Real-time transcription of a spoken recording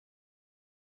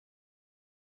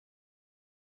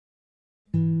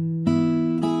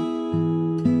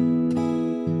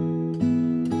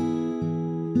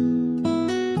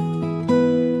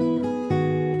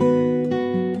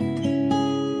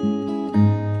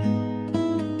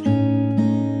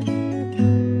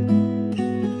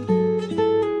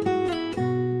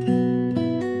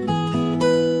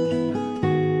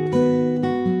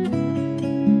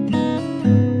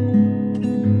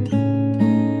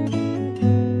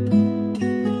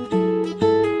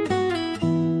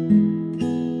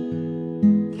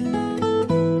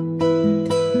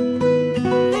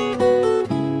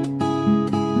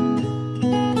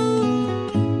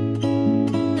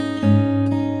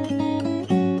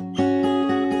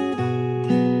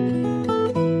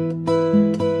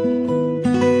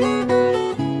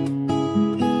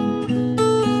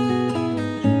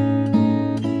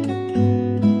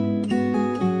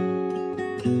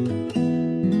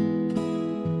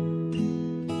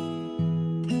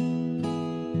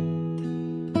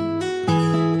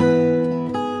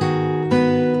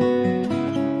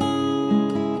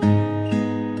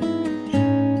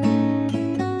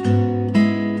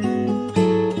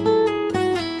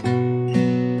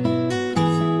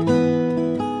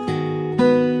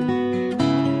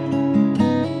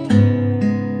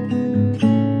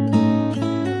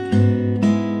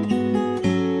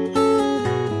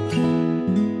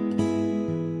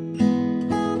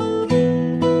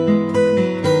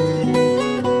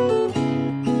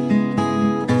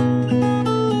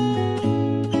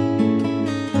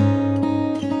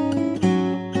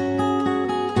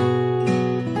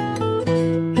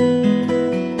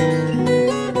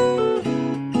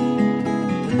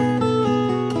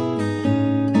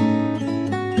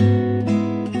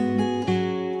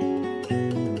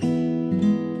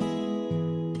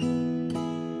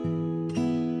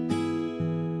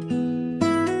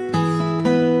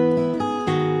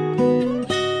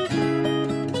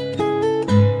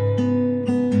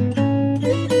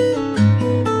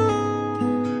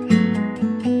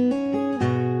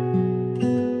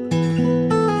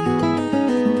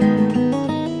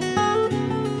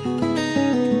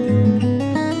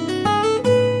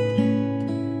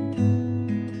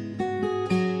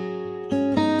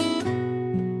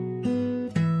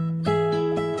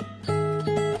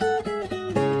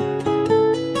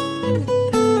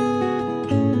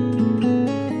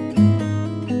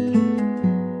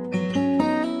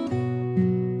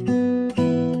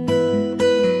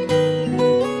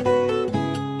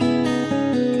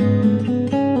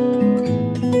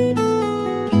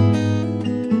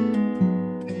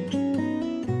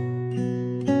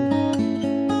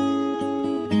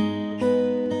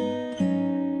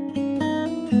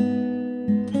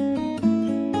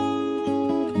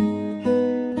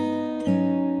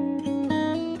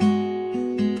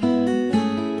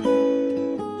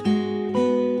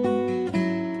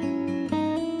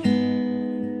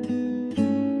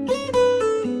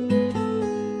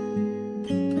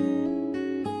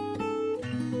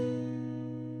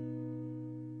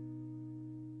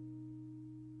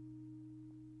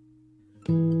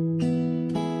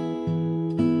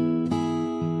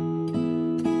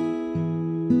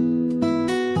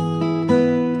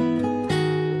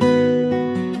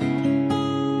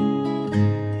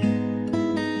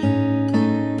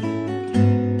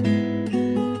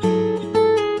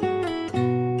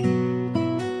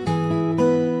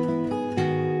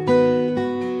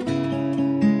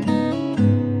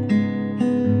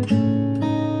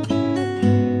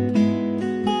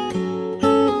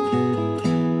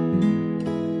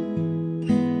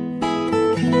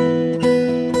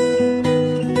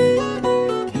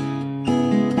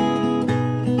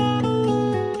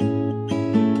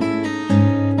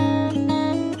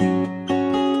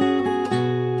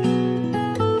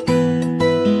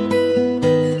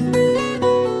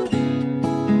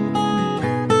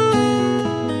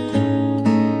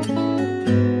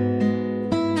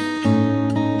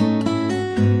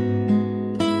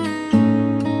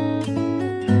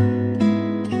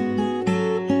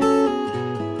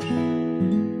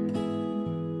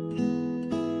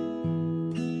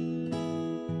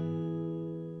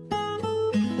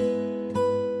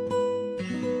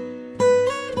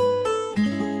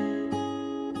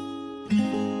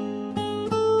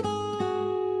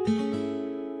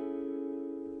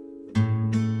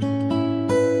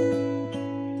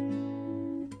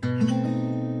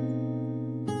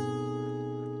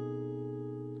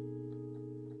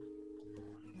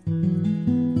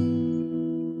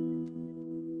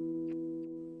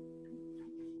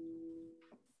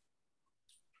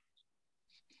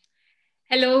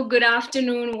Hello, good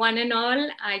afternoon, one and all.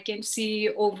 I can see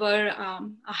over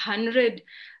 100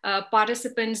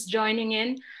 participants joining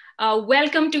in.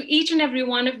 Welcome to each and every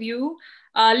one of you.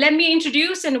 Let me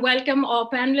introduce and welcome our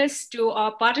panelists to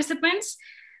our participants.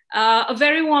 A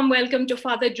very warm welcome to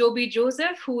Father Joby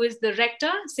Joseph, who is the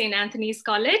rector, St. Anthony's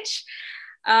College.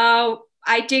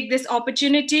 I take this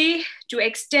opportunity to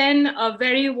extend a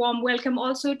very warm welcome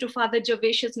also to Father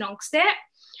Gervasius Nongse,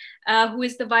 who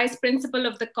is the vice principal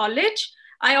of the college.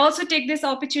 I also take this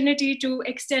opportunity to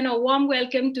extend a warm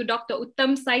welcome to Dr.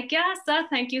 Uttam Saikia. Sir,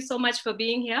 thank you so much for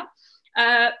being here.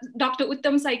 Dr.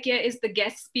 Uttam Saikia is the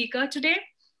guest speaker today.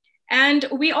 And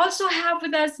we also have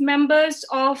with us members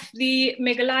of the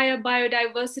Meghalaya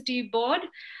Biodiversity Board.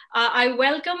 I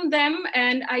welcome them,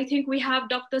 and I think we have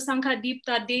Dr. Sankha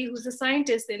Deepta De, who's a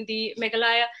scientist in the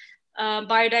Meghalaya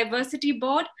Biodiversity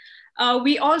Board.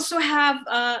 We also have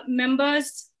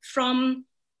members from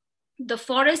the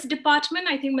Forest Department.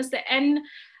 I think Mr. N.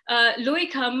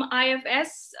 Loikham,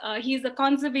 IFS, he's the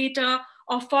conservator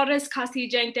of Forest Khasi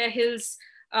Jaintia Hills,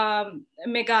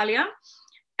 Meghalaya.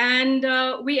 And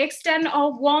we extend a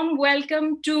warm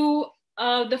welcome to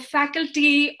the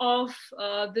faculty of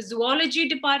the Zoology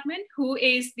Department, who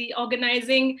is the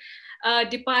organizing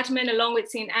department along with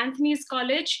St. Anthony's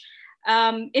College,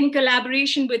 in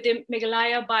collaboration with the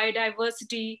Meghalaya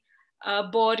Biodiversity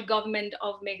Board, Government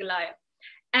of Meghalaya.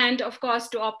 And of course,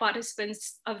 to our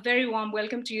participants, a very warm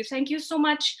welcome to you. Thank you so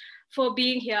much for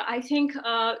being here. I think,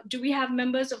 do we have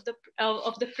members of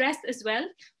the press as well?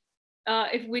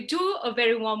 If we do, a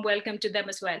very warm welcome to them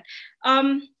as well.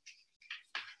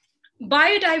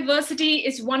 Biodiversity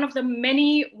is one of the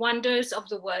many wonders of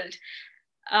the world.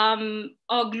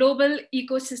 Our global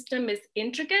ecosystem is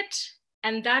intricate,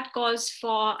 and that calls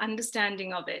for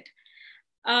understanding of it.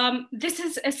 This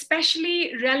is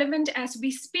especially relevant as we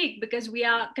speak, because we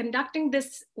are conducting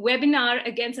this webinar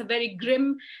against a very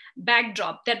grim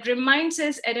backdrop that reminds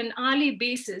us at an hourly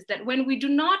basis that when we do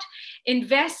not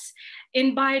invest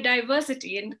in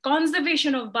biodiversity and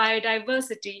conservation of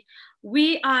biodiversity,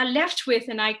 we are left with,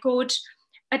 and I quote,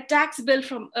 a tax bill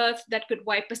from Earth that could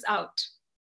wipe us out.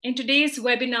 In today's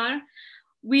webinar,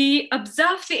 we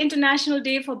observe the International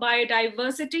Day for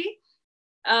Biodiversity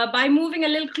by moving a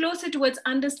little closer towards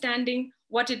understanding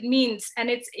what it means and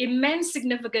its immense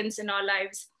significance in our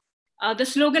lives. The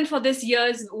slogan for this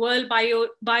year's World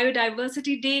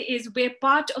Biodiversity Day is "We're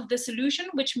part of the solution,"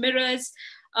 which mirrors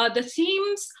the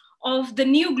themes of the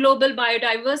new global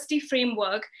biodiversity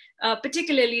framework,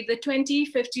 particularly the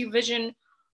 2050 vision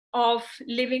of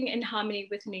living in harmony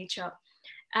with nature.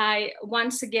 I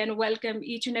once again welcome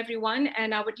each and every one,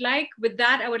 and I would like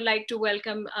to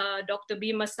welcome Dr.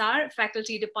 B. Masar,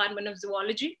 Faculty Department of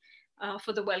Zoology,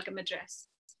 for the welcome address.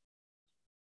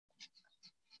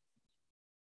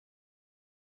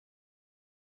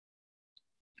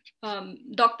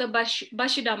 Dr.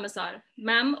 Bashida Masar,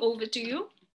 ma'am, over to you.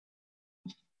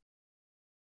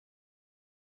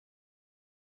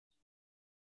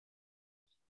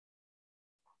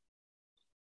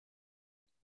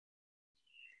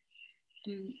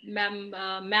 Ma'am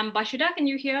Bashida, can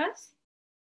you hear us?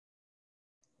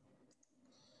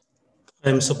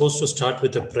 I'm supposed to start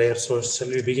with a prayer, so shall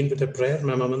we begin with a prayer,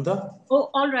 Ma'am Amanda? Oh,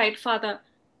 all right, Father.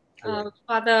 All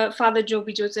right. Father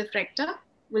Joby Joseph Rector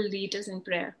will lead us in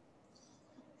prayer.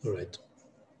 All right.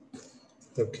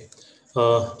 Okay.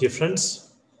 Dear friends,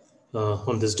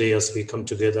 on this day, as we come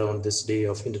together on this day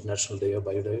of International Day of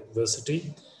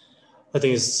Biodiversity, I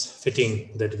think it's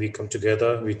fitting that we come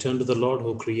together. We turn to the Lord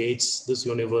who creates this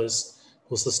universe,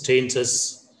 who sustains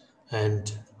us,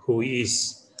 and who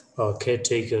is our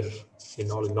caretaker in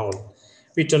all in all.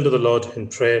 We turn to the Lord in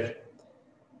prayer.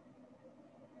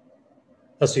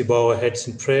 As we bow our heads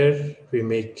in prayer, we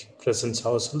make presence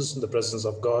ourselves in the presence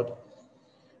of God.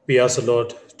 We ask the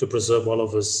Lord to preserve all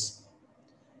of us.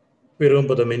 We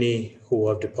remember the many who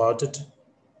have departed,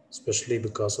 especially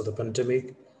because of the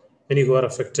pandemic, many who are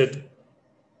affected,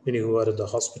 many who are in the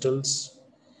hospitals.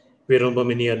 We remember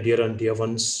many dear and dear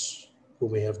ones who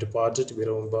may have departed. We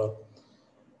remember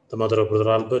the mother of Brother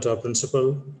Albert, our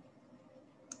principal,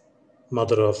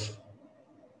 mother of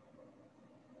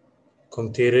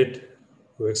Kongterid,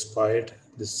 who expired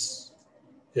this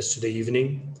yesterday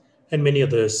evening, and many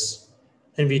others.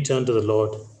 And we turn to the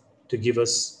Lord to give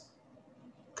us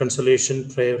consolation,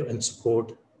 prayer, and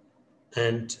support,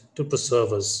 and to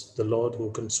preserve us, the Lord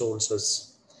who consoles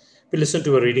us. We listen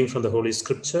to a reading from the Holy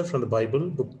Scripture from the Bible,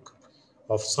 book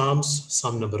of Psalms,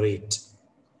 Psalm number 8.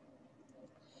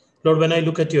 Lord, when I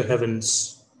look at your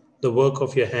heavens, the work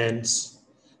of your hands,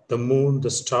 the moon, the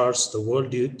stars, the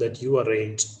world that you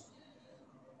arranged,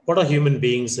 what are human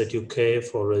beings that you care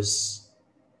for us,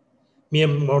 mere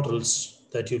mortals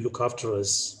that you look after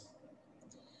us?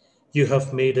 You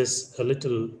have made us a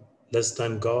little less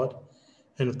than God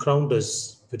and crowned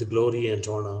us with glory and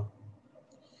honor.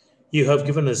 You have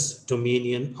given us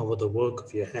dominion over the work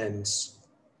of your hands.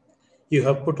 You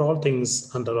have put all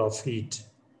things under our feet,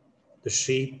 the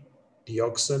sheep, the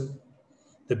oxen,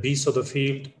 the beasts of the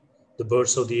field, the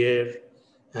birds of the air,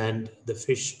 and the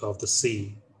fish of the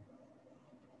sea.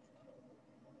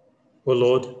 O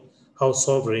Lord, how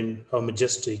sovereign, how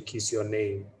majestic is your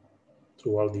name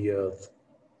through all the earth.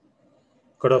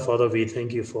 God our Father, we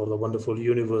thank you for the wonderful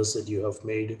universe that you have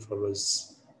made for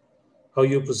us, how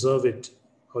you preserve it,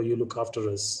 how you look after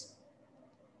us.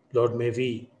 Lord, may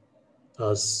we,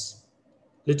 as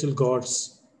little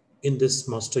gods in this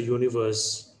master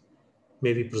universe,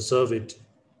 may we preserve it,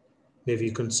 may we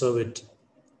conserve it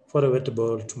for a better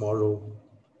world tomorrow,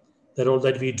 that all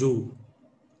that we do,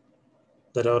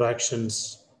 that our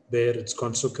actions bear its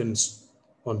consequence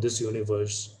on this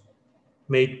universe,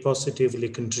 may it positively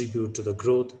contribute to the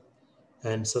growth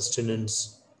and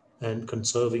sustenance and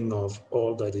conserving of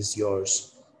all that is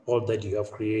yours, all that you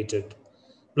have created.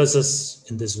 Bless us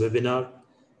in this webinar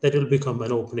that will become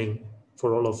an opening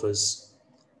for all of us,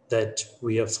 that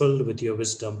we are filled with your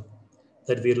wisdom,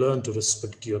 that we learn to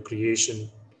respect your creation,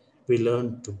 we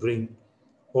learn to bring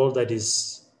all that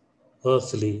is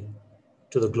earthly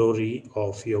to the glory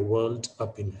of your world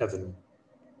up in heaven.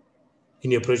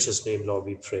 In your precious name, Lord,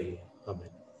 we pray. Amen.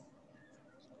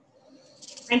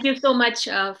 Thank you so much,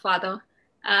 Father.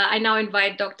 I now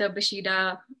invite Dr.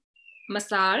 Bashida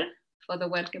Masar for the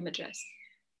welcome address.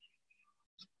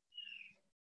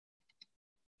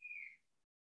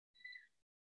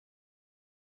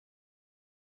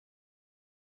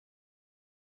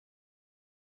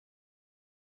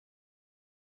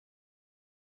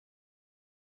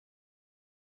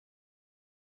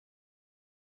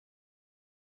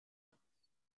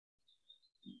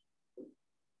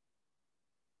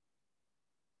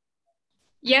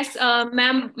 Yes,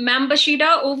 Ma'am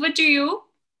Bashida, over to you.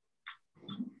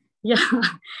 Yeah.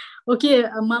 Okay,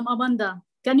 Ma'am Amanda,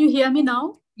 can you hear me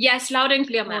now? Yes, loud and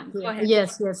clear, ma'am. Okay. Go ahead.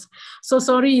 Yes. So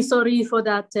sorry for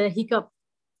that hiccup.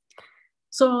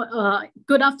 So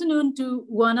good afternoon to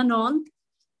one and all.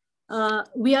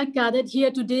 We are gathered here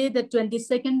today, the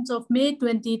 22nd of May,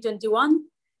 2021,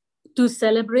 to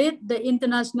celebrate the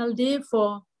International Day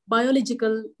for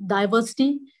Biological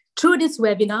Diversity through this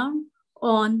webinar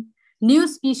on new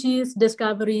species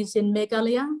discoveries in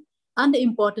Meghalaya and the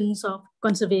importance of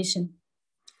conservation.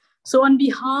 So on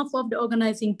behalf of the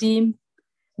organizing team,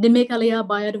 the Meghalaya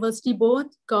Biodiversity Board,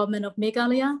 Government of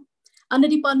Meghalaya, and the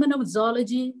Department of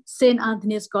Zoology, St.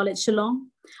 Anthony's College, Shillong,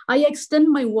 I extend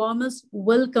my warmest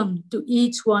welcome to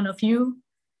each one of you,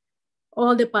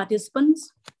 all the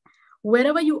participants,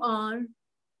 wherever you are,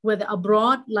 whether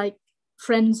abroad like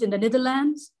friends in the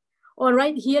Netherlands, or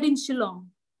right here in Shillong,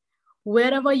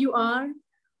 wherever you are,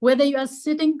 whether you are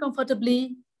sitting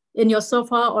comfortably in your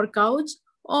sofa or couch,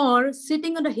 or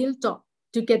sitting on a hilltop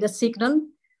to get a signal,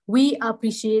 we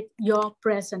appreciate your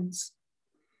presence.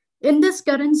 In this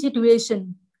current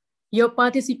situation, your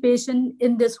participation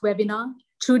in this webinar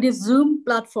through this Zoom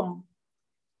platform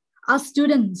our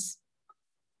students,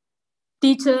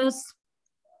 teachers,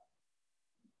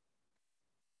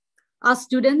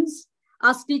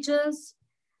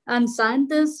 and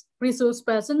scientists, resource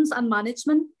persons, and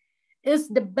management is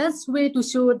the best way to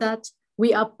show that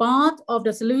we are part of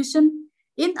the solution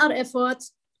in our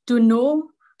efforts to know,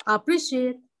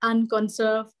 appreciate, and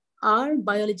conserve our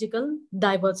biological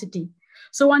diversity.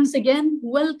 So once again,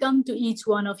 welcome to each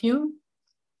one of you.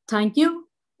 Thank you.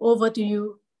 Over to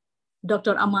you,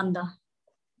 Dr. Amanda.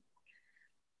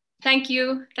 Thank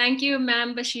you,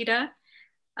 Ma'am Bashira.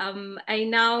 I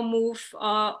now move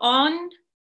on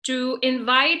to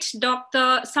invite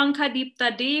Dr.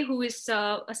 Sankhadipta De, who is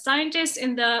a scientist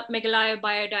in the Meghalaya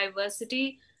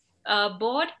Biodiversity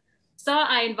Board. Sir,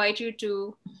 I invite you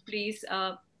to please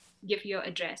give your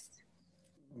address.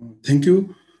 Thank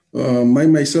you.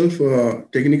 Myself,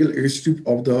 technical executive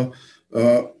of the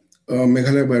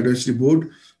Meghalaya Biodiversity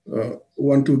Board,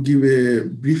 want to give a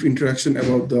brief introduction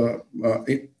about the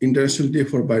International Day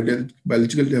for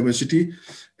Biological Diversity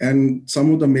and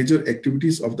some of the major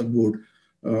activities of the board.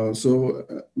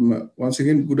 Once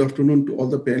again, good afternoon to all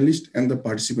the panelists and the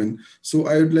participants. So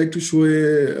I would like to show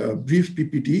a brief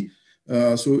PPT,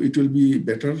 so it will be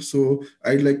better. So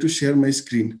I'd like to share my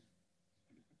screen.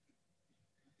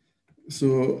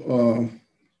 So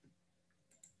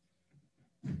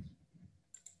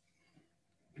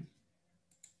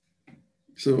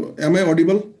am I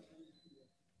audible?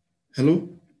 Hello?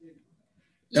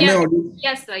 Am I audible?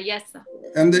 Yes, sir. Yes, sir.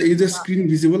 And is the screen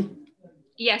visible?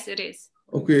 Yes, it is.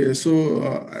 Okay,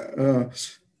 so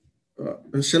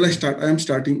shall I start? I am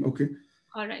starting. Okay.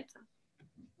 All right, sir.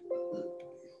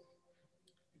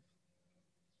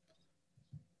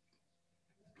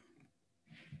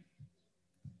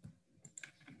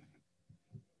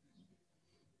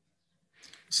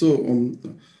 So,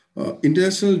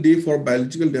 International Day for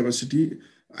Biological Diversity,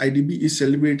 IDB, is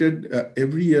celebrated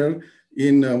every year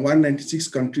in 196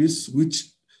 countries,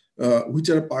 which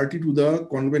are party to the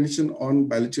Convention on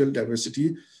Biological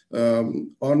Diversity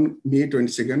on May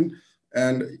 22nd.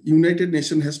 And United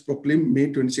Nations has proclaimed May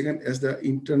 22nd as the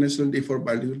International Day for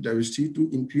Biological Diversity to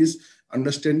increase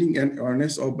understanding and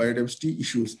awareness of biodiversity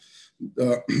issues.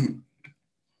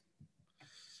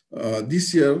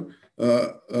 This year,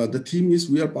 the theme is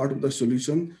 "We are part of the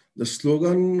solution." The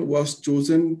slogan was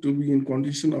chosen to be in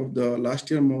condition of the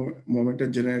last year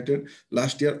momentum generated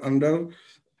last year under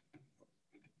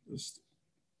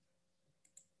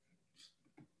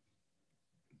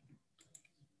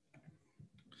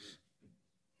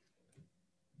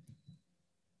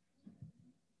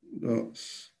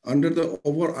the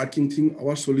overarching theme,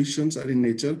 "Our solutions are in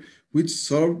nature," which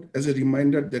served as a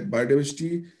reminder that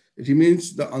biodiversity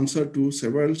remains the answer to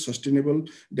several sustainable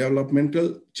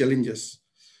developmental challenges.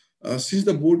 Since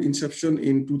the board inception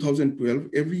in 2012,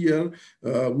 every year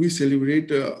we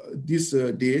celebrate this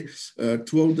day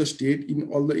throughout the state in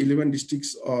all the 11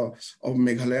 districts of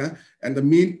Meghalaya, and the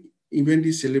main event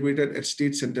is celebrated at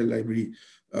State Central Library.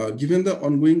 Given the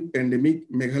ongoing pandemic,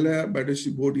 Meghalaya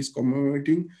Biodiversity Board is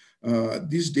commemorating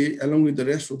this day along with the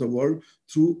rest of the world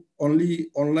through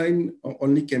online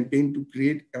campaign to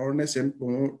create awareness and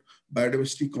promote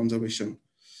biodiversity conservation.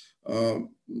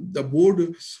 The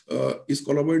board is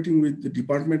collaborating with the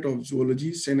Department of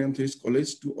Zoology, St. Anthony's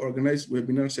College, to organize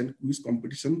webinars and quiz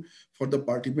competition for the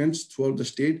participants throughout the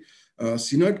state.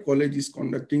 Synod College is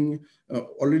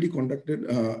already conducted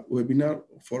a webinar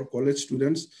for college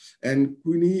students, and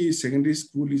Queenie Secondary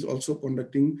School is also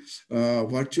conducting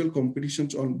virtual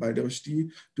competitions on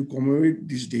biodiversity to commemorate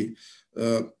this day.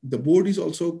 The board is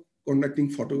also conducting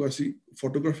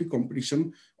photography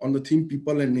competition on the theme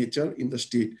 "People and Nature" in the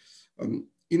state.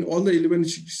 In all the 11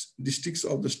 districts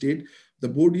of the state, the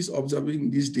board is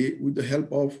observing this day with the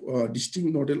help of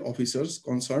distinct nodal officers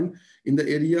concerned in the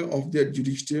area of their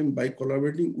jurisdiction by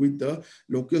collaborating with the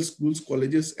local schools,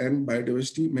 colleges, and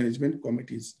biodiversity management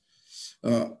committees.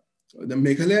 The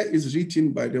Meghalaya is rich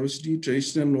in biodiversity,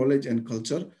 traditional knowledge, and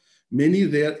culture. Many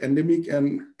rare, endemic,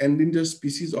 and endangered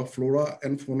species of flora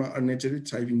and fauna are naturally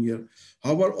thriving here.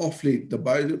 However, of late, the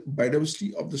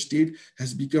biodiversity of the state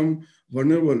has become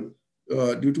vulnerable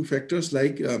due to factors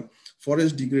like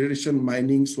forest degradation,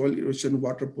 mining, soil erosion,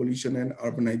 water pollution, and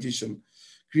urbanization.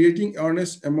 Creating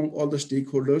awareness among all the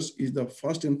stakeholders is the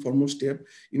first and foremost step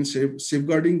in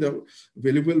safeguarding the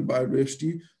valuable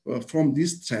biodiversity from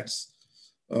these threats.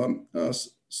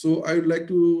 So I would like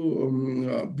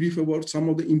to brief about some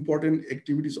of the important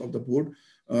activities of the board.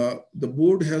 The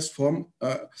board has formed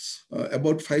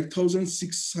about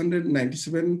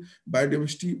 5,697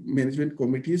 biodiversity management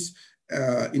committees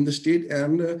in the state,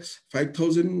 and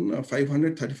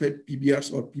 5,535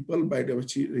 PBRs or people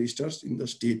biodiversity registers in the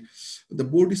state. The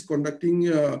board is conducting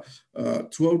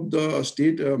throughout the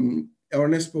state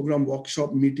awareness program,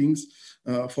 workshop meetings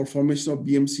for formation of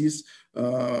BMCs,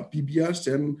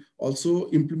 PBRs, and also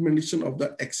implementation of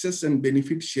the access and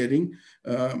benefit sharing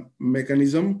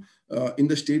mechanism in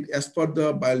the state as per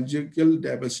the Biological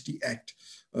Diversity Act.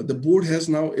 The board has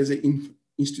now as an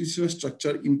institutional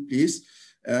structure in place,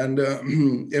 and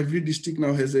every district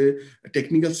now has a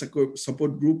technical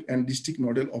support group and district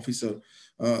nodal officer.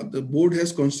 The board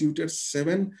has constituted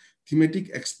 7 thematic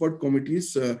expert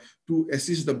committees to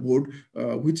assist the board,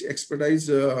 which expertise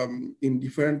in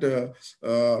different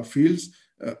fields.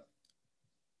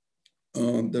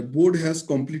 The board has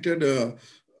completed the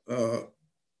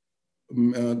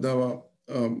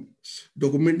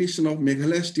documentation of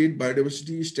Meghalaya State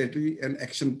Biodiversity Strategy and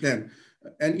Action Plan,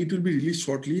 and it will be released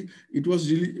shortly. It was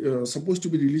really supposed to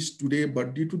be released today,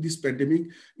 but due to this pandemic,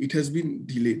 it has been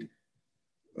delayed.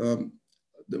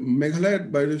 The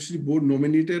Meghalaya Biodiversity Board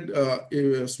nominated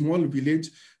a small village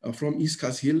from East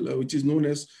Khasi Hill, which is known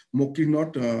as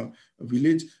Mokrinot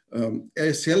village.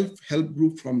 A self-help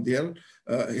group from there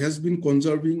has been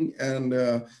conserving and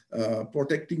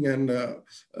protecting and a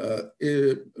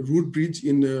root bridge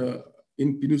in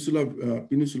Peninsula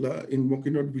in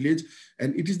Mokrinot village,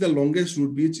 and it is the longest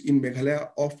root bridge in Meghalaya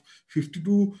of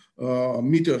 52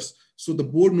 meters. So the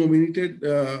board nominated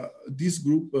this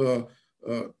group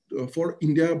for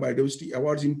India Biodiversity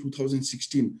Awards in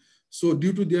 2016. So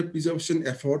due to their preservation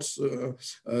efforts,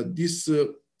 this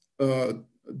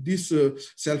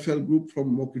self-help group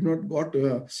from Mokrinot got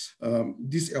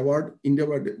this award, India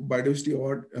Biodiversity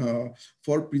Award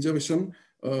for preservation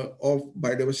of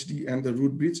biodiversity and the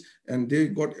root bridge, and they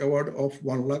got award of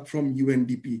 1 lakh from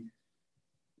UNDP.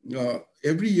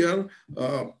 Every year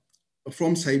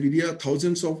from Siberia,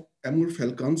 thousands of Amur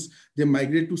falcons, they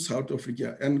migrate to South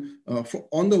Africa, and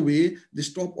on the way they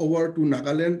stop over to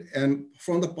Nagaland, and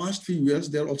from the past few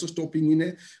years they are also stopping in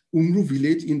a Umru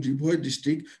village in Ribhoi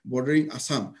district bordering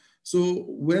Assam. So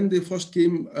when they first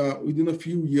came, within a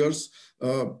few years,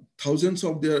 thousands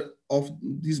of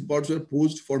these birds were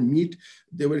poached for meat.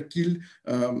 They were killed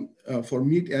for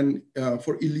meat and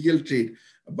for illegal trade.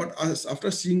 But after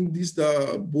seeing this,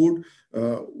 the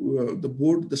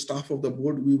staff of the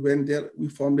board, we went there, we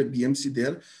formed a BMC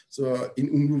there, so in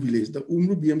Umru village. The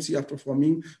Umru BMC, after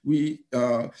forming, we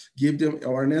gave them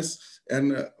awareness,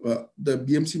 and the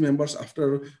BMC members,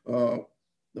 after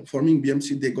forming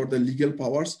BMC, they got the legal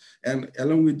powers, and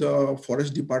along with the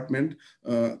forest department,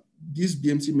 these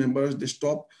BMC members, they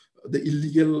stop the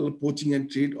illegal poaching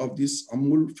and trade of these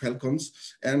Amul falcons,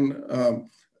 and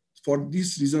for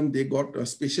this reason, they got a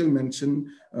special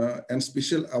mention and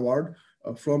special award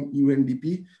from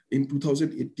UNDP in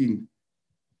 2018.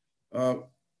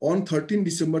 On 13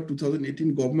 December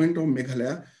 2018, Government of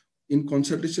Meghalaya, in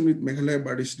consultation with Meghalaya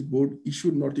Biodiversity Board,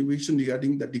 issued notification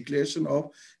regarding the declaration of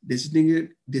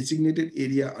designated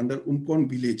area under Umkon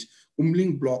village,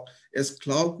 Umling block, as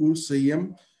Klau Kur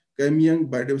Sayam Kamyang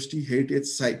Biodiversity Heritage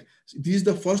Site. This is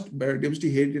the first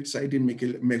biodiversity heritage site in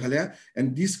Meghalaya,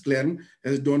 and this clan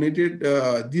has donated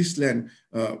this land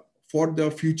for the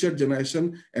future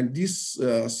generation, and this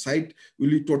site will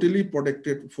be totally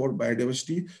protected for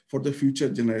biodiversity for the future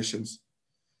generations.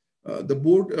 The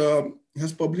board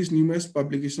has published numerous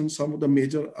publications, some of the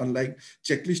major are like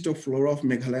Checklist of Flora of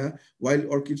Meghalaya, Wild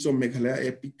Orchids of Meghalaya,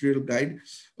 a pictorial guide.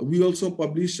 We also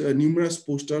publish numerous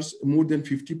posters, more than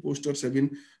 50 posters have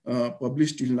been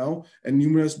published till now, and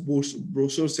numerous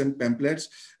brochures and pamphlets,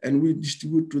 and we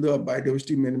distribute to the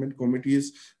biodiversity management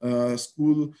committees,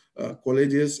 school,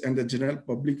 colleges, and the general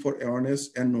public for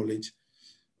awareness and knowledge.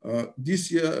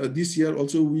 This year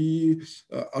also we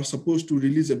are supposed to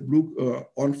release a book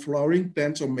on flowering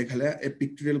plants of Meghalaya, a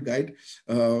pictorial guide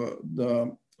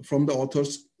from the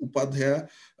authors Upadhyaya,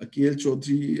 KL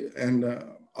Chaudhary, and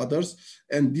others.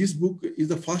 And this book is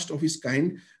the first of its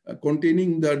kind,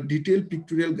 containing the detailed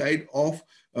pictorial guide of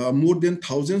more than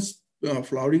thousands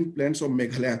flowering plants of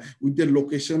Meghalaya with their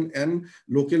location and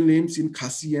local names in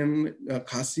Khasi and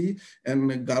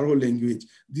Garo language.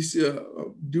 This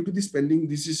due to this pending,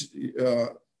 this is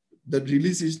the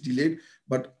release is delayed,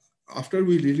 but after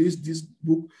we release this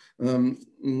book,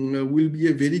 will be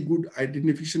a very good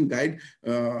identification guide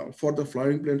for the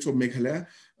flowering plants of Meghalaya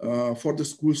for the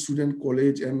school student,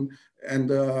 college, and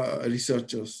the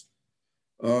researchers.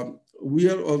 We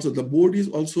are also, the board is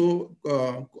also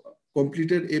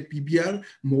completed a PBR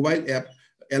mobile app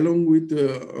along with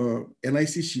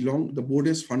NIC Shillong. The board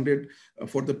has funded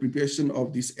for the preparation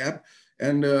of this app,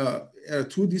 And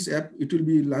through this app, it will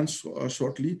be launched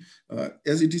shortly,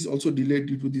 as it is also delayed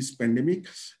due to this pandemic.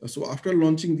 So after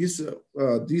launching this,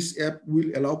 this app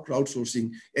will allow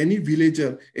crowdsourcing. Any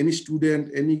villager, any student,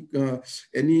 any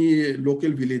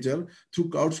local villager, through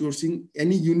crowdsourcing,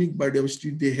 any unique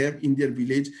biodiversity they have in their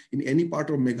village, in any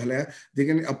part of Meghalaya, they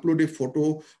can upload a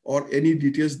photo or any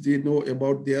details they know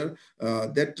about their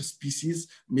that species,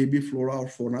 maybe flora or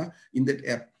fauna, in that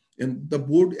app. And the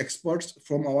board experts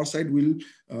from our side will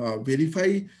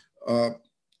verify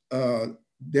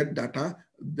that data.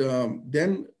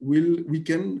 Then we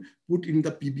can put in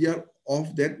the PBR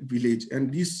of that village.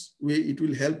 And this way it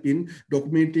will help in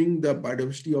documenting the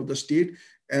biodiversity of the state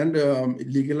and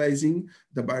legalizing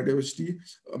the biodiversity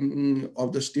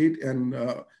of the state. And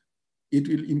it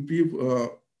will improve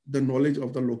the knowledge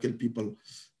of the local people.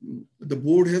 The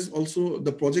board has also,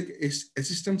 the project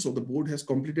assistance of the board has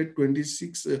completed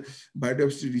 26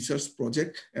 biodiversity research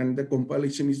project, and the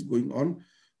compilation is going on.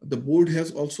 The board has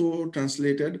also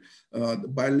translated the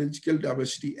Biological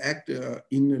Diversity Act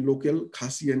in local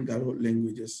Khasi and Garo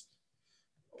languages.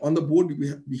 On the board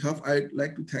behalf, I'd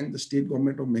like to thank the state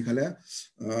government of Meghalaya,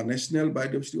 National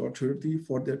Biodiversity Authority,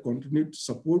 for their continued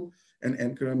support and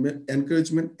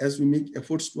encouragement as we make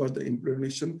efforts towards the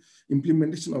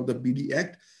implementation of the BD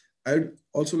Act. I'd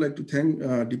also like to thank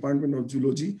Department of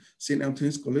Zoology, St.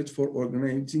 Anthony's College, for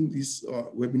organizing this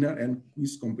webinar and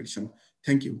quiz competition.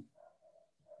 Thank you.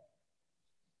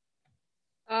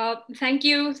 Thank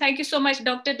you. Thank you so much,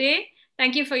 Dr. Day.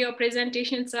 Thank you for your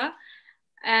presentation, sir.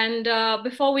 And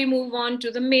before we move on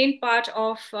to the main part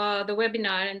of the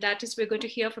webinar, and that is we're going to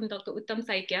hear from Dr. Uttam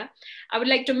Saikia, I would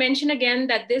like to mention again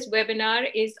that this webinar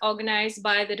is organized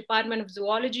by the Department of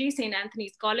Zoology, St.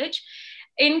 Anthony's College,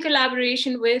 in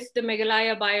collaboration with the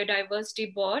Meghalaya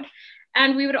Biodiversity Board.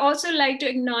 And we would also like to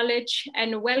acknowledge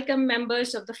and welcome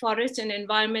members of the Forest and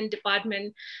Environment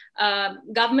Department,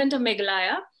 Government of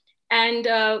Meghalaya. And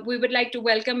we would like to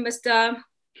welcome Mr.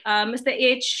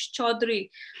 H. Chaudhary,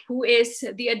 who is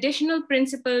the additional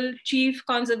principal chief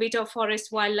conservator of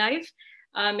forest wildlife,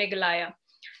 Meghalaya.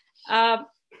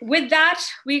 With that,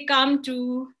 we come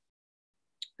to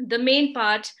the main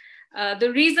part,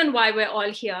 the reason why we're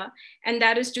all here, and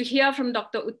that is to hear from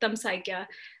Dr. Uttam Saikia.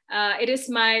 It is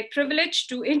my privilege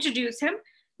to introduce him.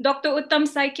 Dr. Uttam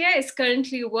Saikia is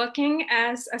currently working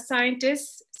as a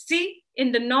scientist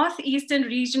in the Northeastern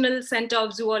Regional Center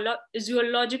of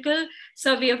Zoological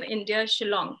Survey of India,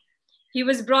 Shillong. He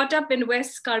was brought up in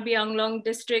West Karbi Anglong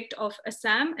district of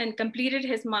Assam and completed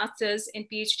his master's in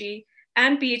PhD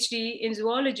in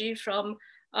zoology from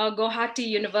Guwahati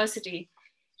University.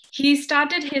 He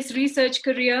started his research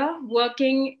career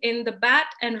working in the bat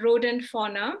and rodent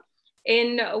fauna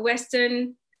in the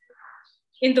Western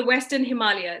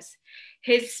Himalayas.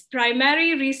 His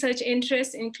primary research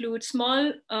interests include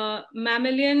small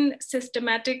mammalian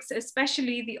systematics,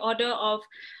 especially the order of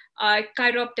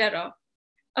Chiroptera.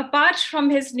 Apart from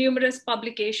his numerous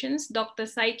publications, Dr.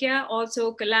 Saikia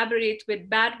also collaborates with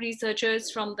bat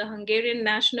researchers from the Hungarian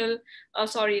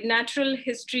Natural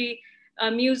History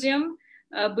Museum,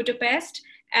 Budapest,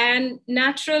 and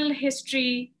Natural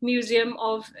History Museum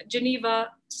of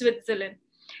Geneva, Switzerland,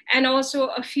 and also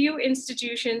a few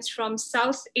institutions from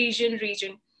South Asian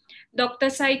region. Dr.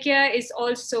 Saikia is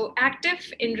also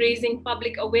active in raising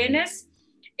public awareness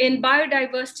in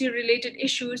biodiversity related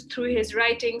issues through his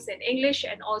writings in English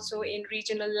and also in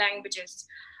regional languages.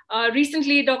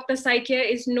 Recently, Dr. Saikia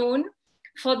is known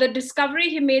for the discovery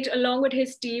he made along with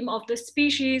his team of the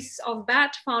species of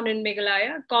bat found in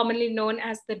Meghalaya, commonly known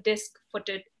as the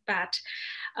disc-footed bat.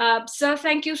 Sir,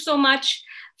 thank you so much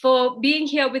for being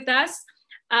here with us.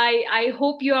 I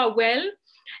hope you are well.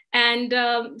 And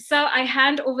sir, I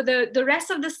hand over the rest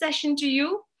of the session to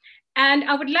you. And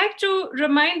I would like to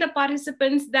remind the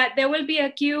participants that there will be a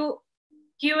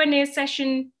Q&A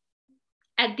session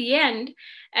at the end,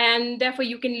 and therefore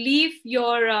you can leave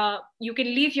your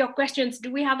questions. Do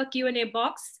we have a Q&A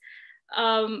box?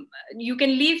 You can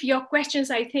leave your questions,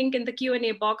 I think, in the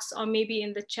Q&A box or maybe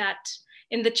in the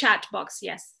chat box.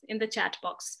 Yes, in the chat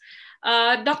box.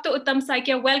 Dr. Uttam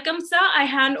Saikia, welcome, sir. I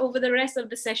hand over the rest of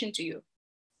the session to you.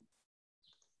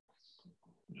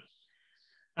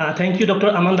 Thank you, Dr.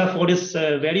 Amanda, for this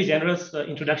very generous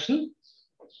introduction.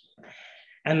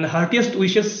 And heartiest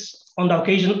wishes on the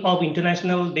occasion of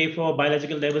International Day for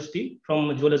Biological Diversity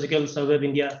from Zoological Survey of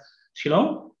India,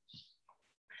 Shillong.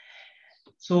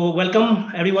 So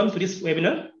welcome everyone to this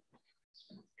webinar.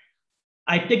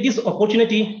 I take this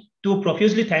opportunity to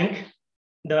profusely thank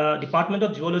the Department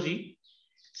of Zoology,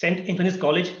 St. Anthony's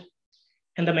College,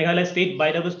 and the Meghalaya State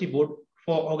Biodiversity Board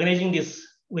for organizing this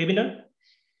webinar,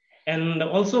 and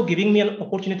also giving me an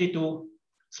opportunity to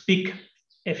speak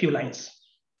a few lines.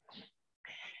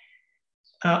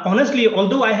 Honestly,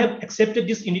 although I have accepted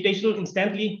this invitation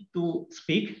instantly to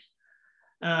speak,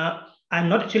 I'm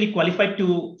not actually qualified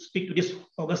to speak to this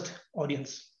august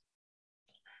audience.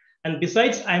 And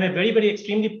besides, I'm a very, very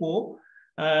extremely poor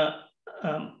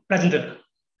presenter.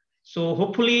 So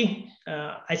hopefully,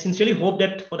 I sincerely hope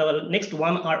that for the next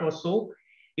 1 hour or so,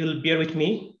 you'll bear with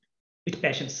me with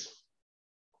patience.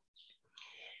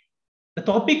 The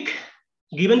topic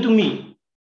given to me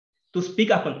to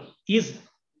speak upon is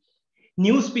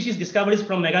new species discoveries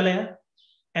from Meghalaya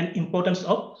and importance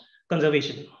of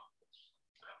conservation.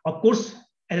 Of course,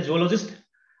 as a zoologist,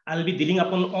 I'll be dealing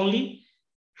upon only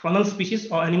faunal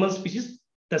species or animal species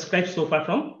described so far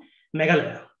from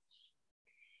Meghalaya.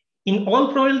 In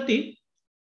all probability,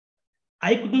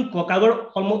 I couldn't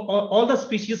cover almost all the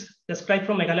species described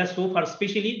from Meghalaya so far,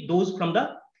 especially those from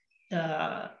the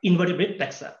invertebrate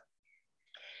taxa.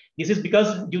 This is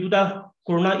because due to the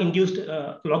Corona-induced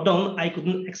lockdown, I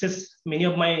couldn't access many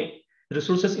of my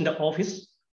resources in the office.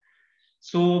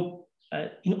 So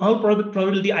in all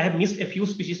probability, I have missed a few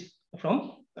species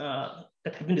from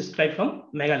that have been described from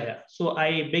Meghalaya. So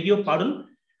I beg your pardon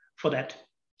for that.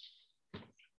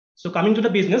 So coming to the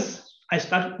business, I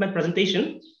start my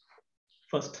presentation.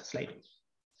 First slide.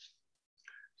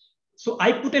 So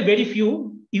I put a very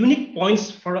few unique points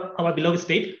for our beloved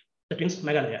state, that means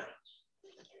Meghalaya.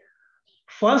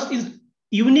 First is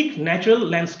unique natural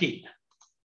landscape.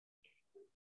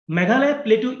 Meghalaya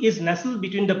Plateau is nestled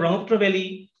between the Brahmaputra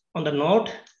Valley on the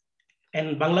north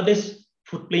and Bangladesh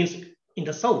footplains in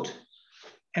the south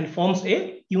and forms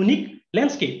a unique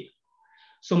landscape.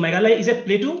 So Meghalaya is a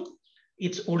plateau.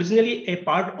 It's originally a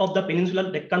part of the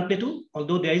peninsular Deccan Plateau,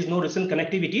 although there is no recent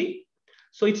connectivity.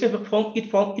 So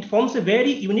it forms a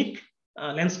very unique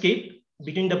landscape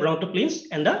between the Brahmaputra plains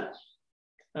and the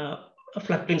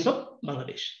floodplains of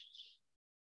Bangladesh.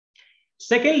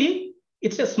 Secondly,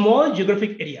 it's a small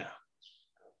geographic area.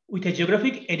 With a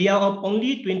geographic area of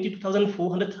only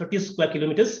 22,430 square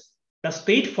kilometers, the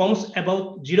state forms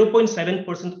about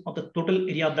 0.7% of the total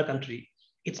area of the country.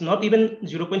 It's not even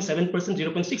 0.7%,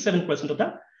 0.67% of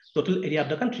the total area of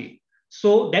the country.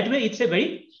 So that way, it's a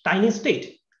very tiny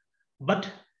state. But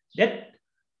that,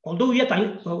 although we are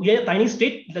a tiny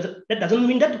state, that doesn't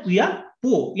mean that we are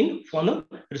poor in faunal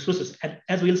resources,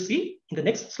 as we'll see in the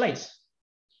next slides.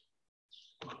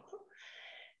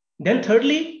 Then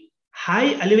thirdly,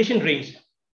 high elevation range.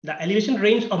 The elevation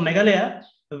range of Meghalaya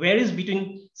varies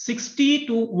between 60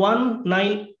 to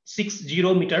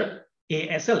 1960 meter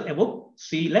ASL above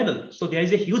sea level. So there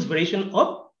is a huge variation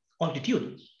of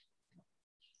altitude.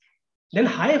 Then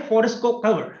high forest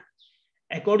cover.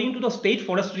 According to the State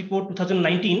Forest Report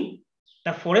 2019,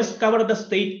 the forest cover of the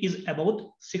state is about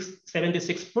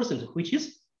 76%, which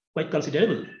is quite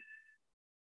considerable.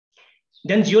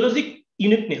 Then geologic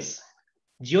uniqueness.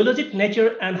 Geologic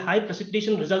nature and high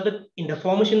precipitation resulted in the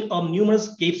formation of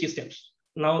numerous cave systems.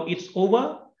 Now it's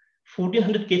over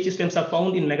 1,400 cave systems are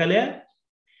found in Meghalaya.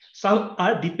 Some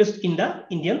are deepest in the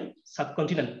Indian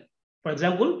subcontinent. For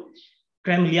example,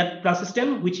 Kremliat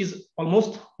system, which is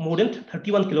almost more than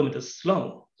 31 kilometers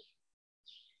long.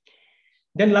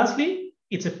 Then lastly,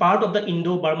 it's a part of the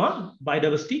Indo-Burma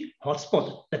biodiversity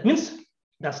hotspot. That means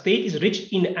the state is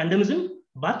rich in endemism,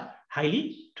 but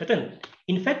highly threatened.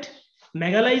 In fact,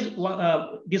 Meghalaya is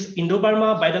this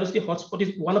Indo-Burma biodiversity hotspot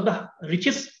is one of the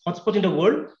richest hotspots in the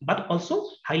world, but also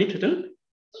highly threatened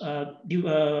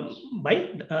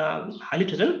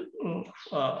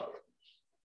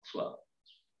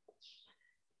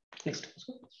Next.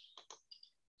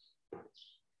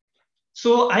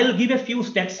 So I'll give a few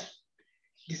stats.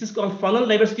 This is called faunal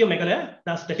diversity of Meghalaya,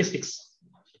 the statistics.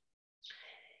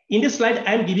 In this slide,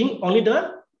 I'm giving only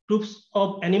the groups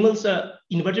of animals,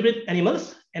 invertebrate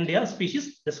animals, and their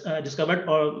species discovered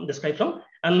or described from,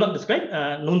 and not described,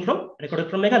 known from, recorded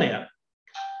from Meghalaya.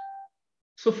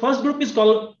 So first group is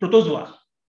called protozoa.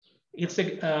 It's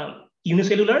a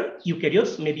unicellular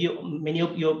eukaryotes. Maybe many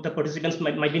of the participants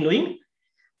might be knowing.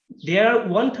 There are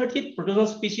 138 protozoan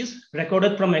species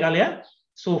recorded from Meghalaya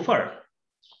so far.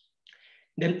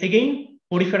 Then again,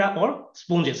 porifera or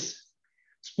sponges.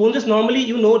 Sponges, normally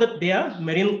you know that they are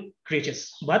marine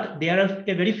creatures, but there are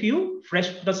a very few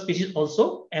freshwater species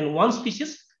also, and one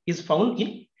species is found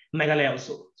in Meghalaya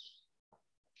also.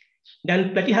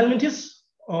 Then platyhelminthes,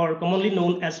 or commonly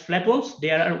known as flatworms,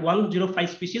 there are 105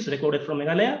 species recorded from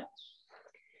Meghalaya.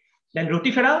 Then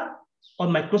rotifera, or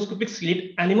microscopic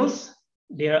ciliate animals,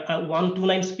 there are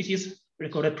 129 species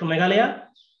recorded from Meghalaya.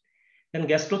 Then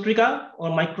gastrotricha, or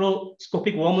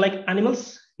microscopic worm-like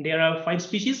animals, there are 5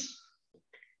 species.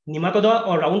 Nematoda,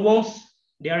 or roundworms,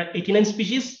 there are 89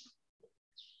 species.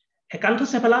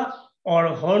 Acanthocephala or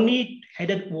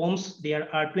horny-headed worms,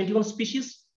 there are 21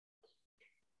 species.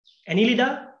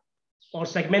 Annelida or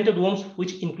segmented worms,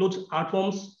 which includes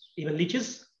earthworms, even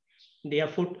leeches, there are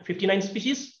 59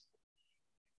 species.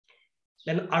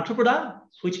 Then arthropoda,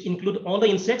 which include all the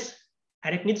insects,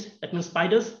 arachnids, that means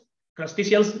spiders,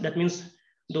 crustaceans, that means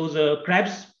those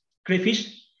crabs,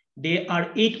 crayfish, they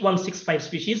are 8165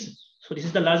 species. So this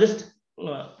is the largest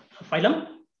phylum.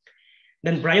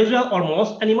 Then bryozoa or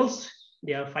moss animals,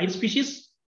 there are 5 species.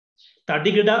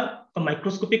 Tardigrada or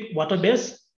microscopic water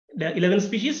bears, there are 11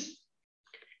 species.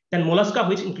 Then mollusca,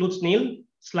 which includes snail,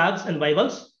 slugs, and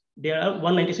bivalves, there are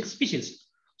 196 species.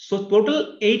 So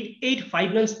total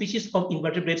 8859 species of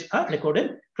invertebrates are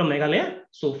recorded from Meghalaya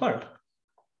so far.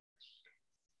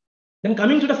 Then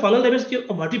coming to the faunal diversity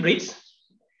of vertebrates,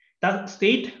 the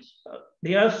state,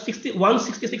 there are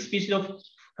 166 species of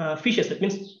fishes, that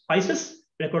means pisces,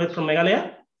 recorded from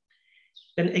Meghalaya.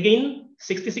 Then again,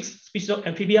 66 species of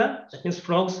amphibia, that means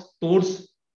frogs, toads,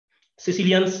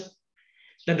 caecilians.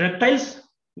 Then reptiles,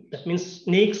 that means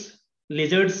snakes,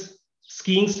 lizards,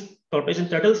 skinks, tortoises, and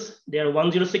turtles, there are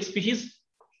 106 species.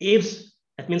 Aves,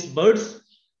 that means birds,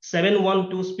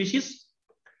 712 species.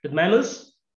 With mammals,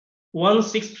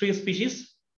 163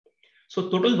 species. So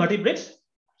total vertebrates,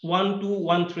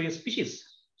 1213 species.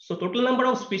 So total number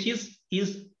of species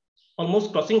is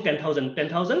almost crossing 10,000,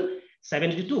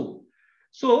 10,072.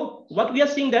 So what we are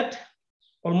seeing that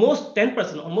almost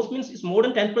 10%, almost means it's more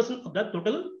than 10% of the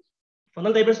total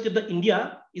faunal diversity of the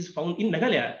India is found in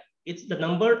Meghalaya. It's the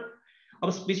number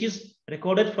of species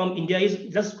recorded from India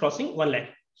is just crossing 1 lakh.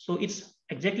 So it's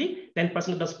exactly 10%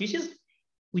 of the species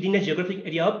within a geographic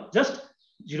area of just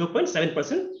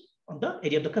 0.7% of the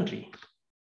area of the country.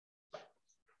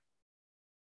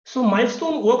 So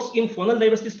milestone works in faunal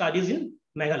diversity studies in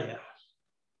Meghalaya.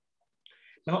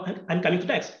 Now I'm coming to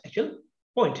the actual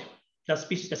point, the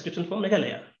species description from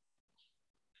Meghalaya.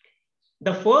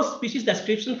 The first species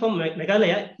description from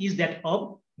Meghalaya is that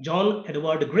of John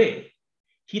Edward Gray.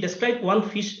 He described one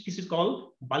fish species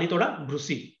called Balitora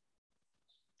brucei.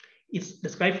 It's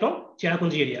described from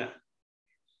Cherrapunji area.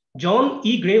 John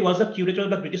E. Gray was the curator of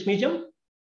the British Museum.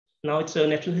 Now it's a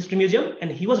Natural History Museum, and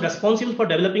he was responsible for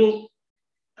developing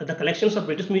the collections of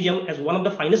British Museum as one of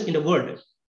the finest in the world.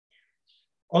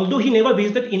 Although he never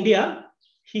visited India,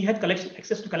 he had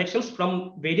access to collections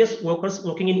from various workers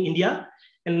working in India,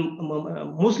 and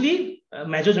mostly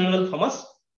Major General Thomas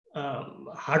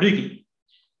Hardwicke.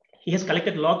 He has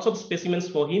collected lots of specimens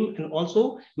for him and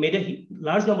also made a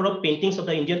large number of paintings of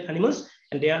the Indian animals,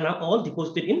 and they are now all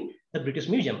deposited in the British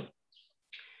Museum.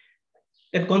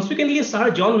 And consequently, Sir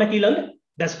John Macmillan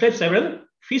described several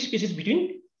fish species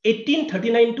between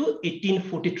 1839 to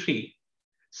 1843.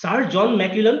 Sir John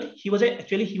Macmillan, he was a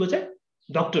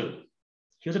doctor.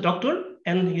 He was a doctor,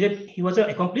 and he was an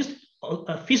accomplished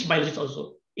fish biologist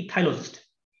also, ichthyologist.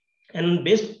 And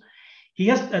he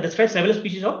has described several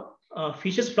species of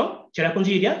fishes from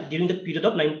Cherrapunji area during the period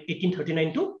of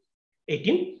 1839 to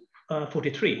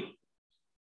 1843.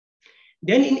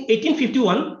 Then in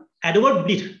 1851, Edward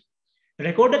Bleeth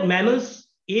recorded mammals,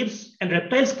 aves, and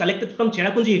reptiles collected from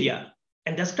Cherrapunji area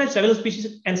and described several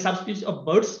species and subspecies of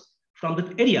birds from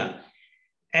the area.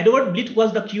 Edward Bleeth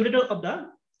was the curator of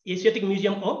the Asiatic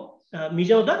Museum of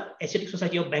the Asiatic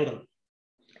Society of Bengal.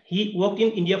 He worked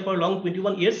in India for a long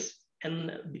 21 years,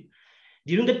 and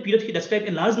during that period, he described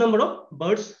a large number of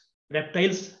birds,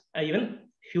 reptiles, even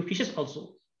few fishes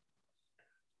also.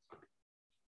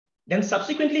 Then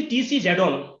subsequently, T.C.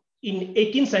 Jaddon in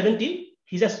 1870,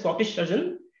 he's a Scottish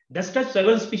surgeon, described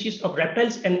several species of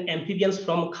reptiles and amphibians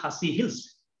from Khasi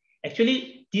Hills.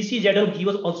 Actually, T.C. Jaddon, he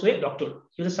was also a doctor,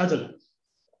 he was a surgeon,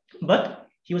 but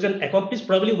he was an accomplished,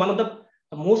 probably one of the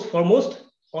most foremost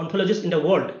ornithologists in the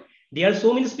world. There are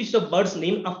so many species of birds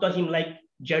named after him, like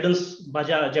Jaddon's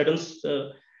baja, Jaddon's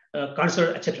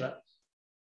cursor, etc.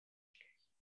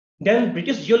 Then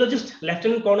British geologist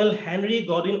Lieutenant Colonel Henry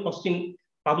Godwin Austen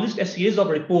published a series of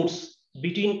reports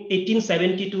between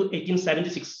 1870 to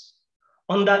 1876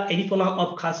 on the avifauna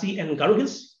of Khasi and Garo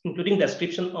Hills, including the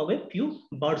description of a few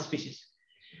bird species.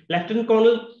 Lieutenant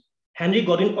Colonel Henry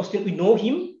Godwin Austen, we know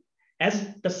him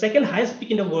as the second highest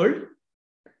peak in the world.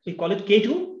 We call it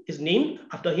K2, is named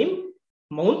after him,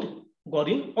 Mount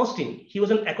Godwin Austen. He was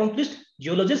an accomplished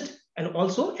geologist and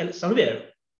also a surveyor,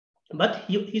 but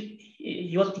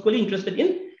he was equally interested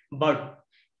in bird.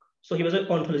 So he was an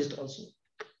ornithologist also.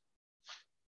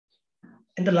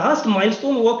 And the last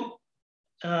milestone work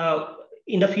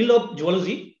in the field of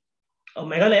geology of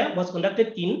Meghalaya was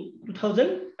conducted in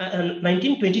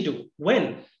 1922,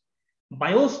 when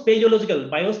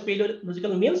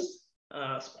biospeleological means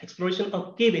exploration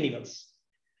of cave animals.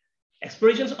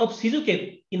 Explorations of Sizu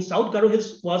Cave in South Garo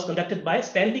Hills was conducted by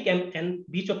Stanley Kemp and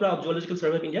B. Chopra of Zoological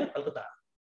Survey of India, Calcutta,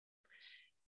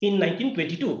 in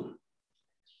 1922.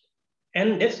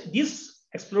 And this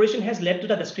exploration has led to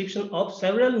the description of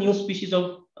several new species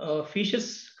of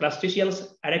fishes,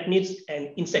 crustaceans, arachnids, and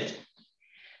insects.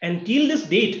 And till this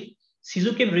date,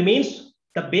 Sizu Cave remains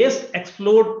the best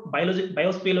explored,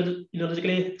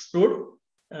 biospeleologically explored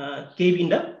cave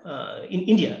in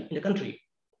India, in the country.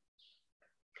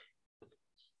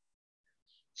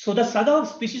 So the saga of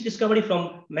species discovery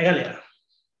from Meghalaya.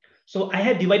 So I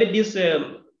have divided this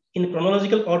in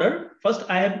chronological order. First,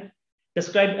 I have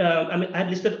described, I have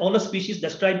listed all the species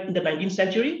described in the 19th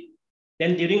century.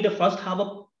 Then during the first half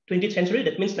of 20th century,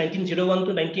 that means 1901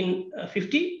 to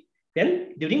 1950.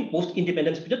 Then during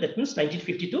post-independence period, that means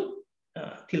 1952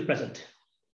 till present.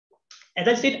 As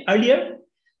I said earlier,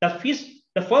 the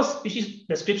first species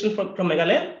description from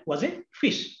Meghalaya was a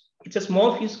fish. It's a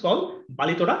small fish called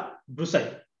Balitora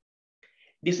brusai.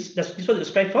 This was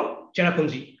described from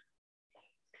Cherrapunji.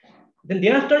 Then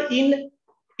thereafter, in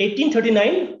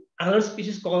 1839, another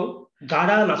species called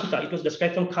Gara nasuta. It was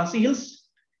described from Khasi Hills.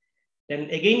 Then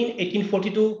again in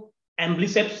 1842,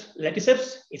 Ambliceps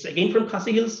laticeps. It's again from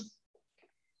Khasi Hills.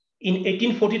 In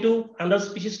 1842, another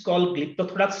species called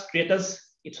Glyptothorax striatus.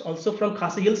 It's also from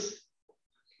Khasi Hills.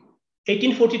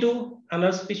 1842,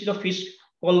 another species of fish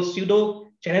called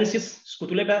Pseudo-Chenensis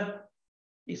scutulata.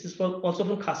 This is also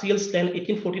from Khasi Hills. Then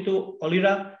 1842,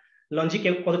 Olira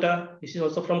longicaudata. This is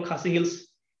also from Khasi Hills.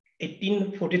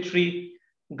 1843,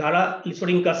 Gara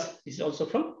lisorincus. This is also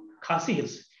from Khasi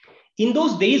Hills. In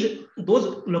those days,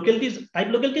 those localities, type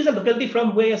localities are localities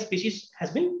from where a species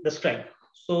has been described.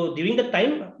 So during the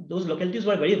time, those localities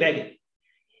were very vague.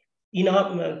 In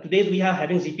our today we are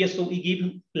having GPS, so we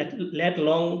give lat,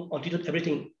 long, altitude,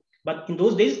 everything. But in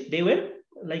those days, they were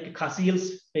like Khasi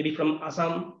Hills, maybe from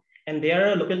Assam, and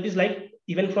there are localities like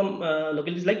even from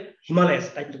localities like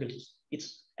Himalayas type localities.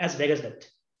 It's as vague as that.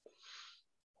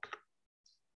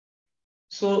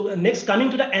 So next,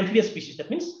 coming to the amphibious species, that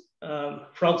means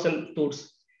frogs and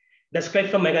toads, described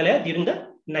from Meghalaya during the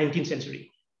 19th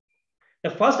century. The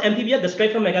first amphibia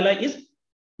described from Meghalaya is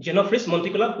Genophrys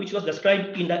monticola, which was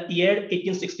described in the year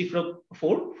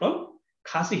 1864 from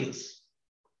Khasi Hills.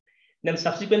 Then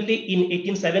subsequently in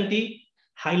 1870,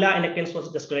 Hyla annectens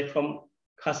was described from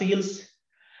Khasi Hills.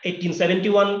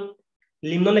 1871,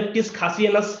 Limnonectis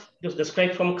khasianus was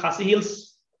described from Khasi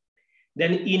Hills.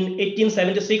 Then in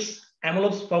 1876,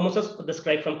 Amolops formosus was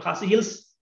described from Khasi Hills.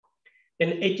 Then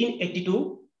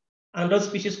 1882, another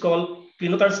species called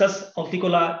Clinotarsus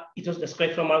alticola, it was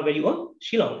described from our very own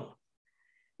Shillong.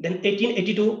 Then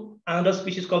 1882, another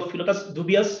species called Philotas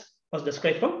dubius was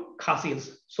described from Khasi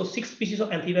Hills. So 6 species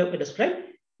of amphibia were described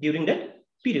during that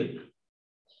period.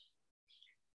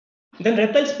 Then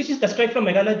reptile species described from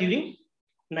Meghalaya during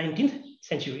 19th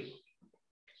century.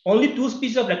 Only 2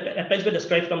 species of reptiles were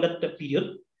described from that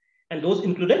period, and those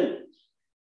included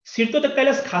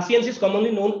Cirthodactylus khasiensis, commonly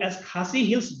known as Khasi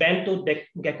Hills band-toed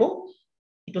gecko.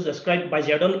 It was described by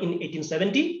Jardon in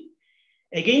 1870.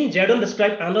 Again, Jardon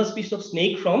described another species of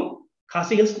snake from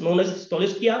Khasi Hills known as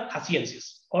Stoliskia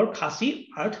khasiensis, or Khasi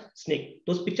earth snake.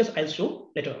 Those pictures I'll show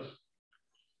later on.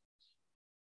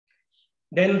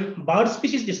 Then bird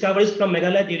species discoveries from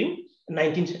Meghalaya during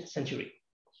 19th century.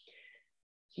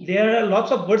 There are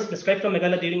lots of birds described from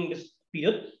Meghalaya during this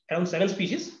period, around 7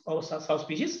 species or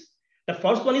subspecies. The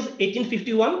first one is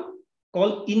 1851,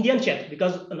 called Indian chat,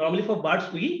 because normally for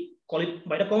birds we call it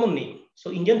by the common name.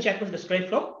 So Indian chat was described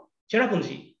from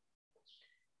Cherrapunji.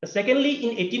 The secondly, in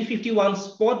 1851,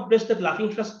 spot-breasted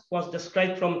laughing thrush was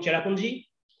described from Cherrapunji.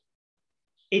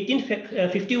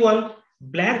 1851,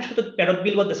 black-throated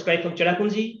parrotbill was described from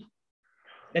Cherrapunji.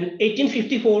 Then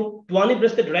 1854,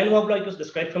 tawny-breasted wren warbler, it was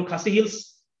described from Khasi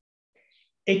Hills.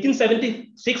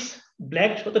 1876,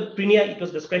 black-throated prinia, it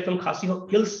was described from Khasi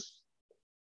Hills.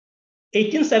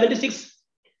 1876,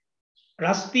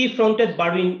 rusty-fronted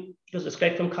birdwing, it was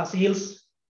described from Khasi Hills.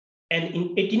 And in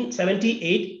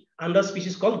 1878, another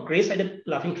species called gray-sided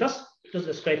laughing thrush, it was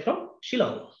described from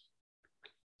Shillong.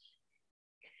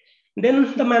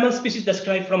 Then the mammal species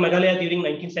described from Meghalaya during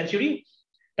 19th century.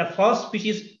 The first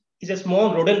species is a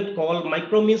small rodent called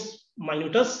Micromys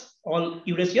minutus, or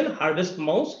Eurasian harvest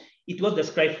mouse. It was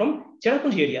described from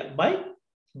Cherrapunji area by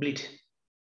Bleat.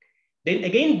 Then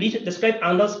again, Bleat described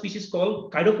another species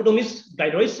called Chiropodomys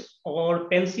didoris, or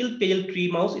pencil-tailed tree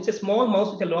mouse. It's a small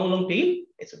mouse with a long tail.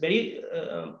 It's very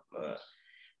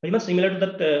much similar to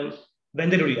that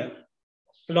Vandelluria,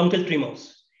 long-tailed tree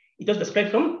mouse. It was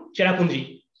described from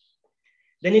Cherrapunji.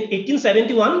 Then in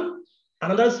 1871,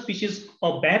 Another species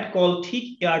of bat called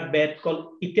thick-eared bat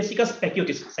called Iptesicus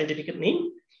paciotis, scientific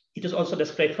name. It is also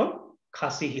described from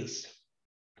Khasi Hills.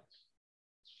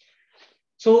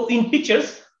 So in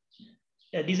pictures,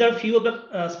 these are few of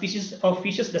the species of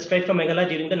fishes described from Meghalaya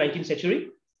during the 19th century.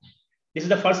 This is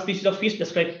the first species of fish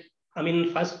described,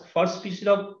 first species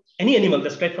of any animal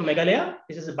described from Meghalaya.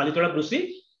 This is Balitora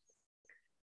brucei.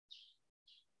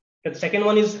 The second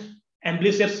one is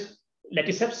Amblyoceps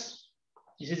laticeps.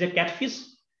 This is a catfish.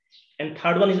 And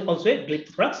third one is also a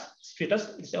Glyptothrax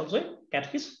striatus. This is also a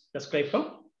catfish described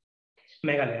from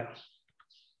Meghalaya.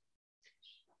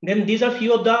 Then these are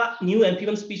few of the new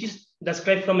amphibian species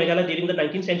described from Meghalaya during the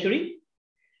 19th century.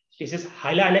 This is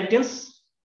Hyla annectens.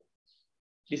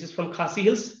 This is from Khasi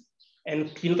Hills. And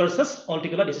Clinothorsus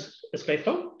altogether, this is described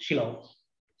from Shillong.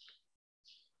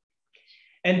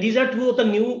 And these are two of the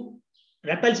new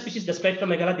reptile species described from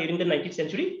Meghalaya during the 19th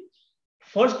century.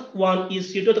 First one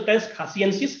is Ceratophrys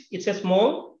khasiensis. It's a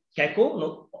small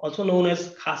gecko, also known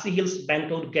as Khasi Hills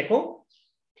band-toed gecko.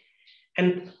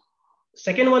 And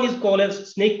second one is called a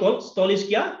snake called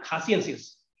Stolischia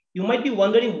khasiensis. You might be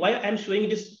wondering why I'm showing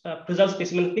this preserved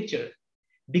specimen picture.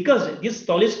 Because this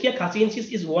Stolischia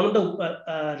khasiensis is one of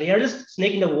the rarest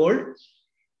snake in the world.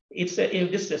 It's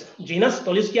this genus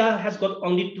Stolischia has got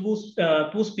only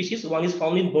two species. One is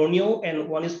found in Borneo and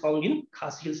one is found in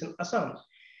Khasi Hills in Assam.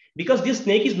 Because this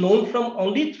snake is known from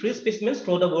only 3 specimens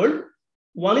throughout the world.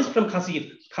 One is from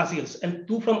Khasi Hills and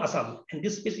 2 from Assam. And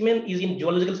this specimen is in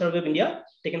Geological Survey of India,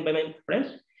 taken by my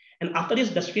friend. And after this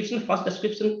description, first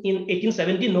description in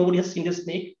 1870, nobody has seen this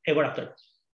snake ever after.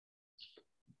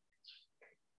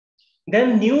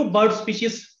 Then new bird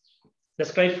species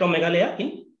described from Meghalaya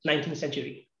in 19th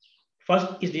century. First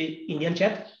is the Indian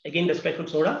chat, again described from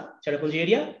Sora, Cherrapunji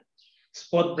area.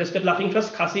 Spot-breasted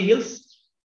laughingthrush, Khasi Hills.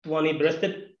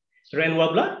 Tuani-breasted wren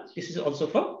warbler, this is also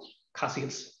from Khasi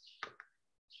Hills.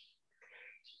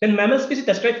 Then mammal species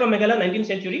described from Meghalaya 19th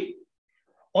century.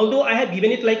 Although I have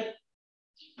given it like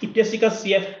Iptesicus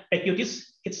cf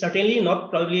paciotis, it's certainly not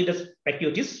probably the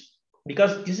paciotis,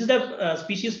 because this is the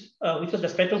species which was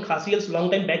described from Khasi Hills long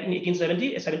time back in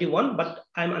 1871, but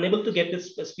I'm unable to get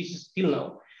this species till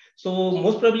now. So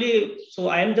most probably, so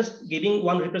I am just giving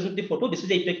one representative photo. This is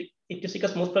the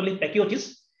Iptesicus most probably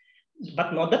paciotis,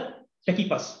 but not the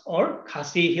Pachypus or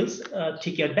Khasi Hills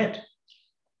thick-eared bat.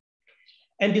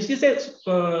 And this is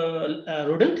a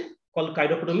rodent called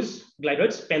Chiropodomys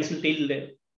glidoides, pencil-tailed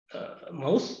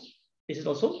mouse. This is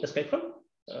also described from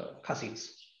Khasi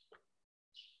Hills.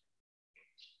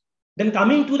 Then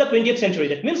coming to the 20th century,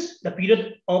 that means the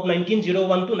period of 1901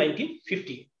 to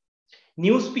 1950.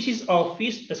 New species of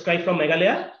fish described from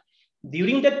Meghalaya.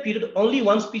 During that period, only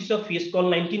one species of fish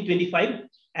called 1925,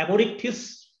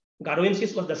 Aborichthys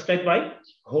garoensis was described by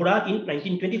Hora in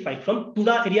 1925 from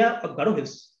Tura area of Garo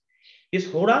Hills.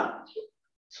 This Hora,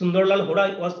 Sundarlal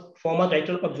Hora, was former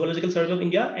director of Geological Survey of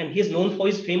India, and he is known for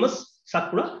his famous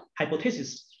Satpura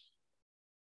hypothesis.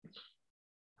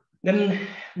 Then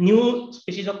new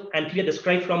species of amphibia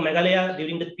described from Meghalaya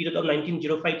during the period of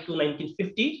 1905 to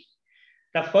 1950.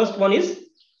 The first one is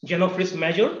Genophrys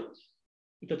major.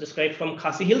 It was described from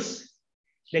Khasi Hills.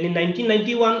 Then in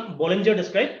 1991, Bollinger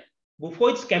described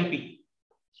Buphoides campi.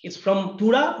 It's from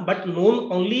Tura, but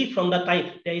known only from the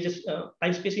type. There is a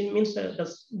type specimen, means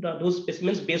those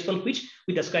specimens based on which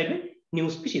we describe a new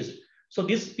species. So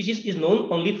this species is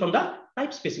known only from the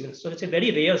type specimens. So it's a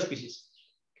very rare species.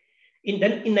 In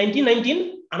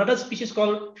 1919, another species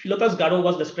called Philotas garo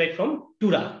was described from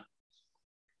Tura.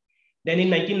 Then in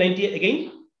 1990,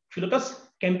 again, Philotas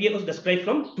campi was described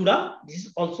from Tura. This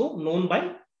is also known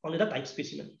by only the type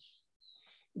specimen.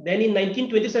 Then in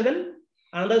 1927,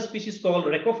 another species called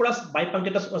Rhecophorus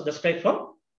bipunctatus was described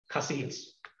from Khasi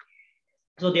Hills.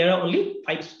 So there are only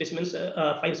 5 specimens,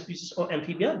 5 species of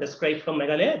amphibia described from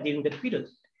Meghalaya during that period.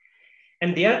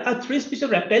 And there are 3 species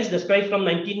of reptiles described from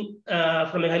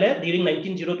Meghalaya during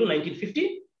 1900 to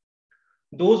 1950.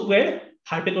 Those were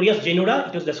Herpetorius genura.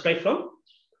 It was described from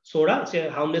Sora. It's a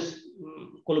harmless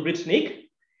colubrid snake.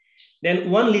 Then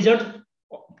one lizard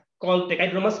called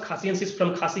Tachydromus khasiensis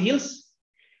from Khasi Hills.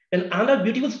 Then another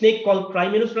beautiful snake called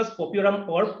Primenosaurus popiorum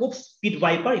or Pope's pit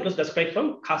viper. It was described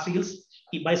from Khasi Hills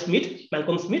by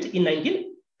Malcolm Smith in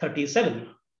 1937.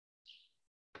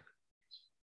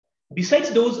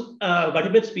 Besides those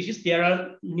vertebrate species, there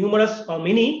are numerous or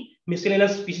many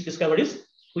miscellaneous species discoveries,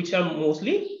 which are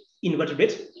mostly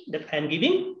invertebrates that I am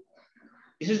giving.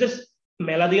 This is this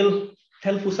Meladil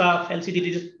Thelphusa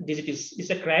falcidigitis. It's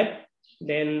a crab.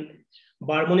 Then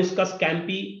Barmoniscus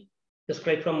campi,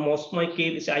 described from Mosmoy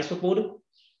cave, is an isopod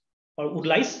or wood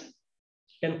lice.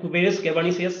 Then Cuberis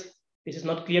caverniceus. This is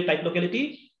not clear type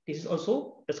locality. This is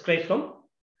also described from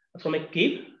a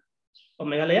cave of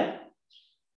Meghalaya.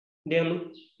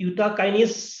 Then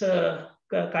Eutachinus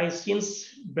caisins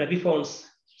breviforms.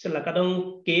 It's a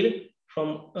Lakadong cave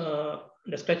from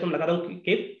described from Lakadong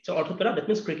cave. It's an orthoptera, that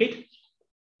means cricket.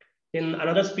 Then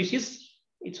another species,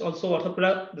 it's also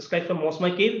orthoptera described from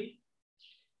Mosmai cave.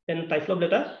 Then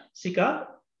Typhlobleta Sika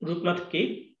Rupnath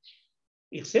cave.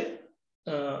 It's a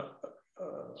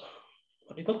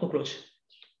what we call cockroach.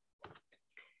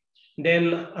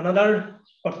 Then another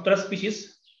orthoptera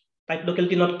species, type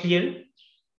locality not clear.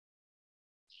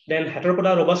 Then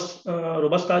Heteropoda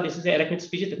robusta, this is an arachnid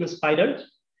species, that means spider.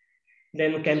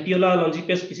 Then Campiola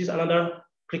longipes species, another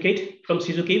cricket from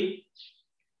Sizu cave.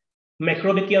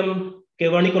 Macrobicium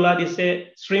cavernicola, this is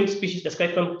a shrimp species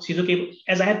described from Sizu cave.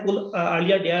 As I had told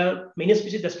earlier, there are many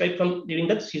species described from during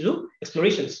the Sizu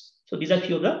explorations. So these are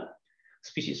few of the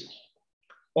species.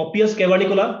 Oppius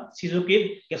cavernicola, Sizu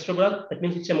cave, Gastrobra, that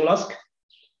means it's a mollusk.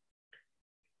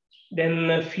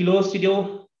 Then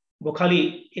Philocidio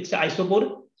bokhali, it's an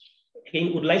isopod,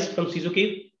 again woodlice from Sizu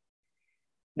cave.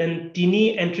 Then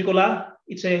Tini entricola,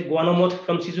 it's a guanomoth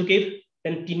from Sizu cave.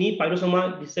 Then Tini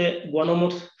pyrosoma, this is a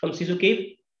guanomoth from Sizu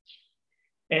cave.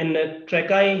 And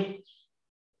Trachyluos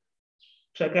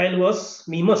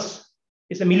mimus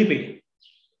is a millipede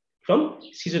from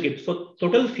Sizu cave. So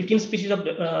total 15 species of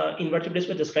invertebrates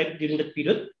were described during that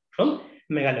period from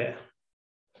Meghalaya.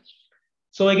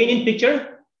 So again in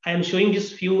picture, I am showing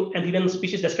these few amphibian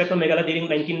species described from Meghalaya during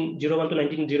 1901 to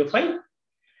 1905.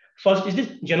 First is this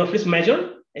Genophrys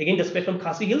major, again described from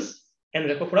Khasi Hills, and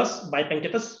Rhecophorus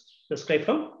bipunctatus described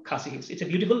from Khasi Hills. It's a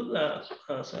beautiful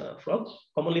frog,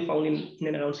 commonly found in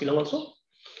and around Shillong also.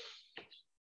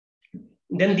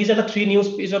 Then these are the three new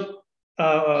species of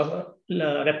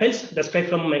reptiles described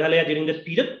from Meghalaya during that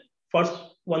period. First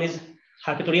one is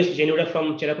Herpetorius genura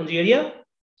from Cherrapunji area.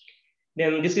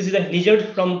 Then this is a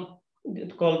lizard from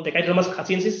called Tachydromus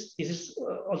khasiensis. This is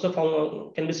also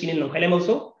found, can be seen in Meghalaya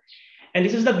also. And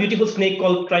this is the beautiful snake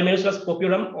called Trimerosaurus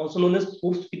popiorum, also known as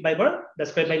post pit viper,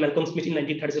 described by Malcolm Smith in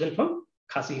 1937 from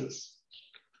Khasi Hills.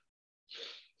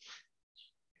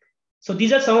 So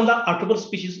these are some of the arthropod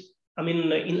species. I mean,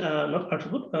 not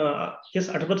arthropod, yes,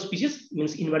 arthropod species,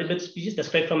 means invertebrate species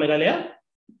described from Meghalaya.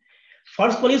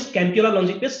 First one is Campiola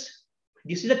longipes.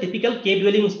 This is a typical cave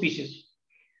dwelling species.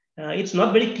 It's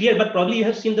not very clear, but probably you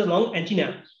have seen the long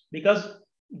antenna because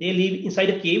they live inside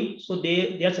a cave. So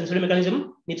their sensory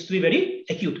mechanism needs to be very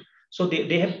acute. So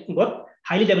they have got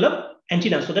highly developed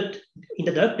antenna so that in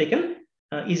the dark they can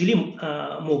easily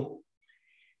move.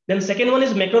 Then second one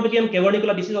is Macrobicium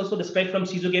cavernicola. This is also described from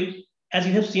Sizu cave. As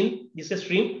you have seen, this is a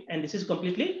shrimp and this is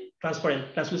completely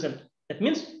transparent, translucent. That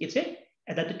means it's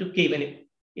adapted to cave and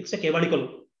it's a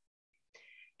cavernicle.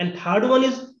 And third one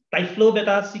is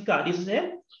Typhlobeta sika. This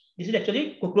is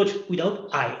actually cockroach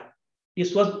without eye.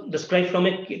 This was described from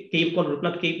a cave called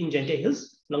Rupnath cave in Jaintia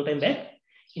Hills long time back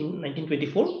in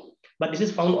 1924. But this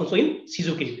is found also in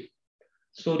Sizu cave.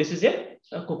 So this is a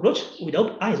cockroach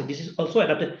without eyes. This is also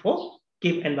adapted for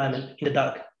cave environment in the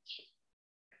dark.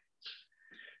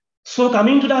 So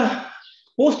coming to the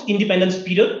post-independence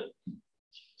period.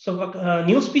 So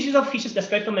new species of fishes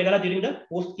described from Meghalaya during the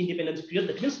post-independence period,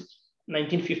 that means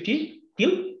 1950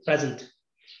 till present.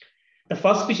 The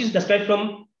first species described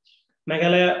from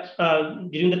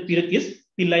Meghalaya during that period is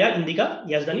Pillaya indica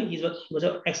Yazdani. He was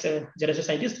an ex-geologist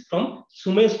scientist from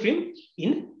Sumay stream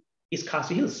in East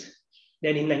Khasi Hills.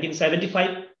 Then in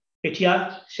 1975,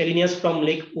 Petia Shelinius from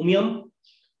Lake Umiam.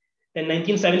 Then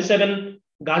 1977,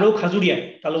 Garo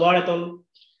Khajuria, Talwar atoll,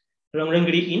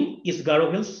 Rangrangiri in East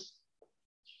Garo Hills.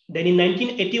 Then in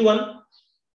 1981,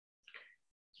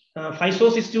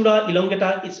 Physosistura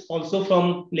elongata is also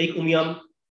from Lake Umiam.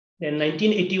 Then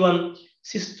 1981,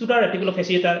 Sistura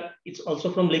reticulofasciata, it's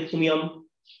also from Lake Umiam.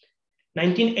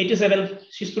 1987,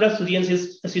 Sistura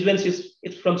suduensis,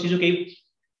 it's from Sizu cave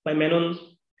by Menon.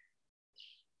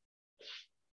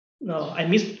 No, I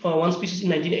missed one species in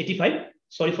 1985.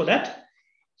 Sorry for that.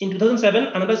 In 2007,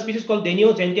 another species called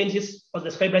Denio Jaintiensis was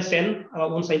described by Sen, our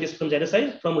own scientist from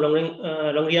Jedasai, from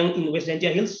Rongriang in West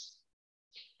Jaintia Hills.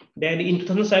 Then in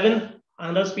 2007,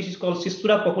 another species called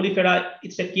Sistura populifera.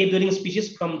 It's a cave-dwelling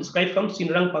species described from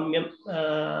Sinrang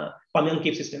Pamyang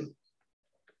cave system.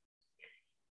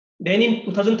 Then in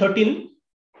 2013,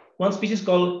 one species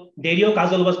called Derio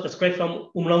Kazal was described from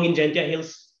Umlong in Jaintia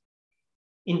Hills.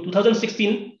 In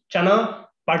 2016, Chana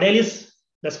pardalis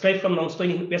described from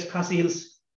Longstoy in West Khasi Hills.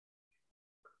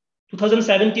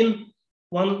 2017,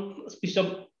 one species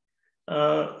of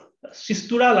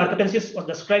Sistura larcapensis was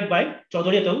described by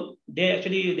Chaudhary et al.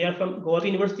 They are from Guwahati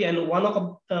University, and one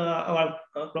of our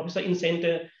professor in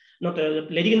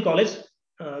Ledigan College,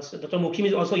 So Dr. Mukim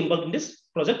is also involved in this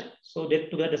project. So they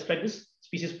together describe this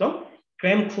species from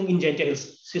Kram Khung in Jaintia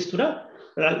Hills, Sistura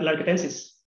largatensis.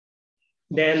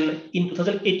 Then in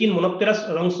 2018, Monopteras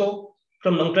rongso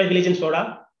from Nongtrai village in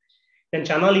Sora. Then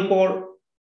Chana Lipor,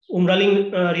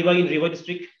 Umraling river in River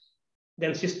district.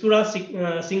 Then Sistura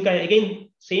Sinkai, again,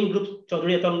 same group,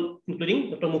 Chaudhary et al.,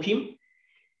 including Dr. Mukim.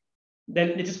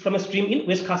 Then it is from a stream in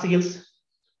West Khasi Hills.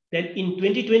 Then in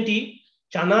 2020,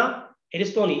 Chana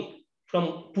Eristoni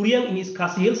from Puriang in East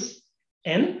Khasi Hills.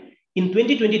 And in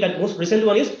 2020, that most recent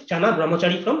one is Chana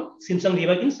Brahmachari from Simsang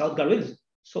River in South Garo Hills.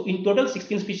 So in total,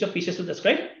 16 species of fishes were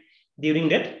described during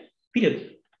that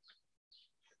period.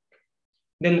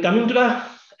 Then coming to the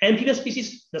amphibious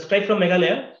species described from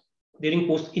Meghalaya during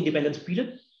post-independence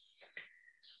period.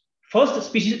 First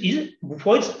species is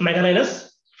Buphoides meghalanus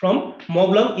from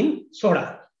Moblong in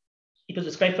Sora. It was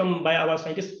described by our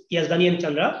scientists Yazdani and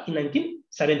Chandra in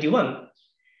 1971.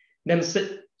 Then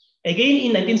again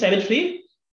in 1973,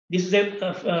 this is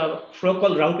a frog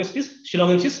called Raucestis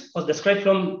shillongensis, was described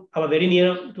from our very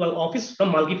near to our office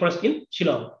from Malgi Forest in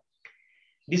Shillong.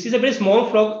 This is a very small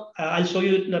frog. I'll show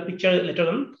you the picture later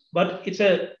on, but it's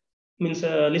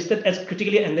listed as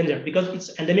critically endangered because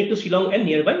it's endemic to Shillong and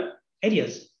nearby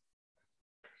areas.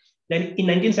 Then in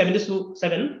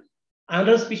 1977,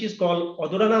 another species called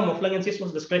Odorana moflangensis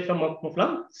was described from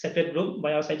Moflang, separate group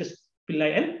by our scientists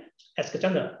Pillai and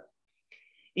Eskachandra.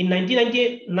 In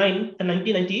 1999 and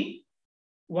 1990,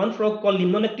 one frog called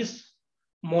Limnonectis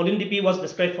molindipi was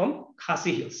described from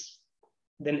Khasi Hills.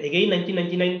 Then again,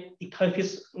 1999,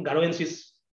 Ichthyophyes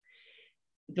garoensis.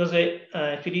 It was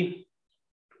actually,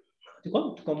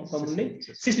 what do you call it? Common name?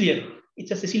 Sicilian.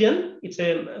 It's a Sicilian. It's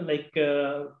a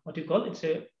what do you call it? It's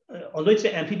a although it's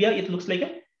an amphibia, it looks like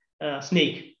a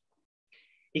snake.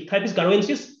 Ichthyophyes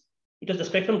garoensis. It was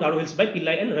described from Garo Hills by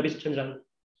Pillai and Ravi Chandran.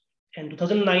 And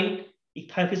 2009,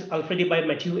 Ichthyophyes alfredi by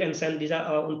Matthew and Sen. These are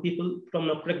our own people from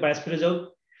Nokrek Biosphere Reserve.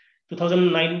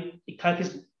 2009,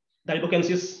 Ichthyophyes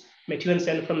daribokensis, Matthew and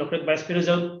Sen from Nokrek Biosphere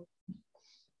Reserve.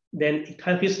 Then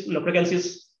Ichthyophyes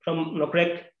nokrekensis from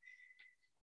Nokrek.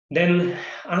 Then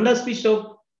another species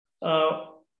of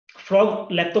frog,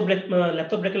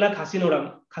 Leptobrachyla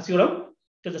khasinoram.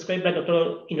 It was described by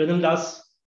Dr. Indranil Das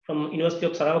from University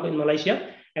of Sarawak in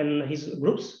Malaysia and his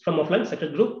groups from offline sector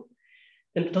group.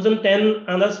 In 2010,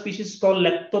 another species called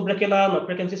Leptobrachyla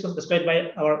nokrekensis was described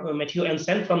by our Matthew and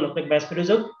Sen from Nokrek Biosphere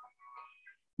Reserve.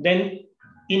 Then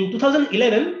in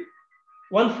 2011,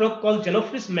 one frog called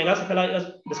Genophris megacephala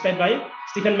was described by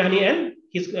Stephen Mahoney and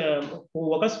his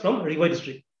co-workers from River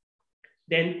district.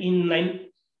 Then in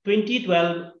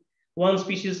 2012, one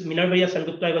species Minervaria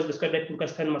sanguptai was described by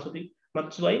Pulkastan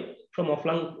Matsuai from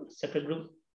Moflang sector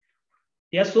group.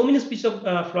 There are so many species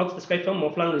of frogs described from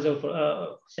Moflang reserve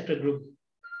sector group.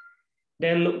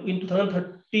 Then in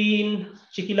 2013,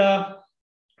 Chiquila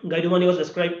Gaidumani was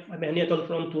described by Mahoney et al.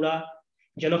 From Tura,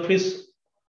 Genophris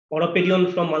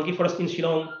Oropedion from Malgi Forest in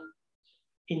Shillong.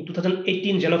 In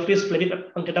 2018, Genophris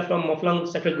flavipunctata from Moflang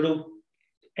sector group.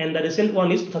 And the recent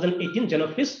one is 2018,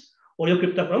 Genophris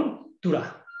Oreocrypta from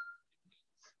Tura.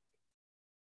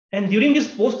 And during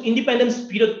this post-independence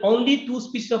period, only 2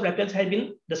 species of reptiles have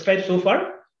been described so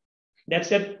far.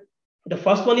 That's it. The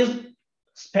first one is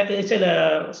it's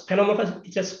a Sphenomorphus.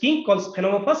 It's a skink called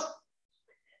Sphenomorphus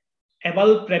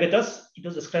abalpraevatus. It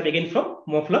was described again from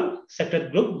Moflang sector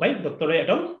group by Dr. Ray et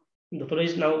al. Dr. Ray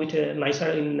is now with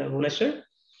NICER in Bhubaneswar.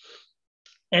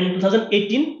 And in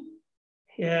 2018,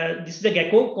 this is a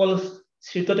gecko called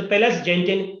Sirtotepelus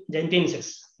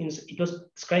jaintiensis. It was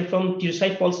described from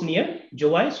Tirsai Falls near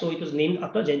Jowai, so it was named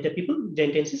after Jaintia people,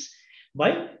 jaintiensis,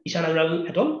 by Ishan Agarwal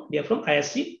et al. They are from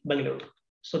ISC, Bangalore.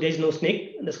 So there is no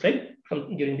snake described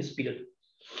during this period.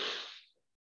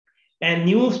 And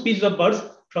new species of birds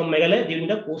from Meghalaya during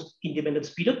the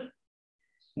post-independence period.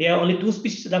 There are only 2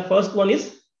 species. The first one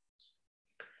is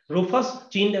Rufous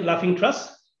chinned laughing thrush.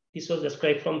 This was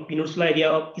described from Peninsula area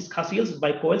of East Khasi Hills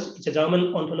by Poels. It's a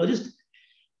German ornithologist.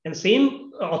 And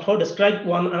same author described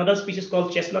another species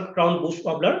called chestnut crown bush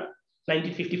warbler,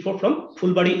 1954 from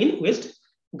Fulbari in West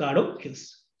Garo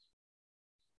Hills.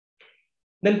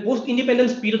 Then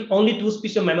post-independence period, only 2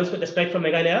 species of mammals were described from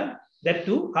Meghalaya. That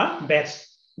 2 are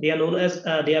bats. They are known as,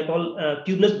 they are called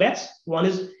tube-nosed bats. One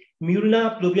is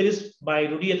Murina pluvialis by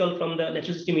Rudy et al. From the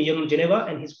Natural History Museum, Geneva,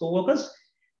 and his co-workers.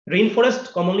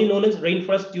 Rainforest, commonly known as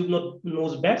rainforest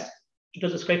tube-nosed bats. It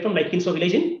was described from Lightkinsow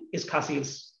village in East Khasi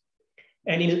Hills.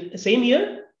 And in the same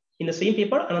year, in the same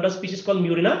paper, another species called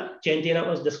Murina Jaintia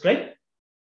was described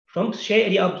from Shea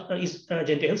area of East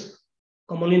Jaintia Hills,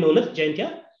 commonly known as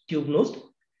Jaintia tube-nosed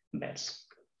bats.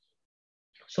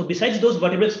 So besides those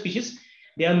vertebrate species,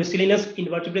 There are miscellaneous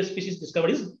invertebrate species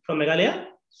discoveries from Meghalaya.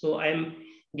 So I am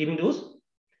giving those.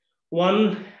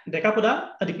 One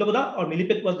decapoda, a diplopoda or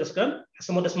millipede was discovered,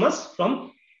 Asamodesmus,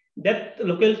 from that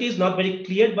locality is not very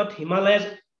clear, but Himalayas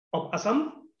of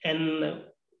Assam, and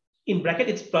in bracket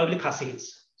it's probably Khasi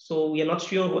Hills. So we are not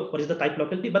sure what is the type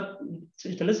locality, but it's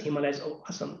written as Himalayas of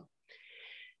Assam.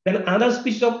 Then another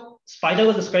species of spider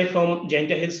was described from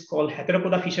Jaintia Hills called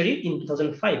Heteropoda fishery in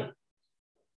 2005.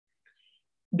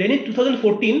 Then in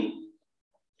 2014,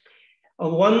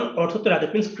 one Orthoptera,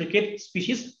 that means cricket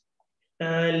species,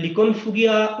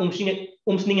 Liconfugia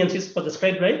umsningensis, was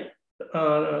described by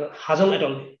Hajong et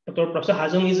al. Dr. Professor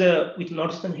Hajong is with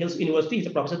Northeastern Hills University. He's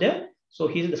a professor there. So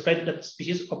he described that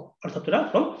species of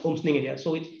Orthoptera from Umsning area.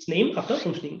 So it's named after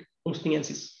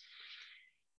umsningensis.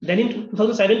 Then in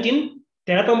 2017,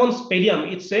 Teratomon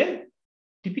spadium, it's a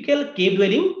typical cave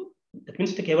dwelling. That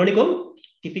means the cavernicole,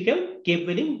 typical cave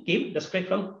dwelling cave described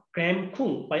from Kram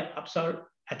Khung by Apsar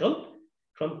et al.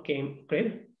 From cave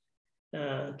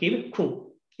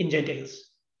Khung in Jaintia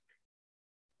Hills.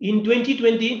 In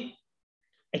 2020,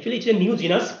 actually it's a new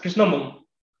genus, Krishnamon.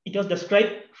 It was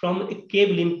described from a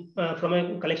cave from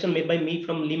a collection made by me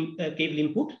from cave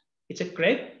Limput. It's a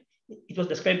crab. It was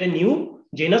described a new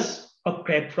genus of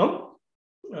crab from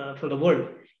the world.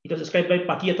 It was described by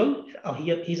Pati et al.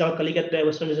 He's our colleague at the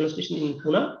Western Regional Station in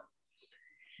Pune.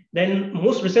 Then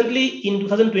most recently in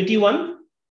 2021,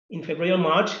 in February or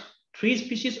March, 3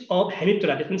 species of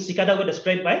Hemiptera, that means cicada, were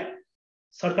described by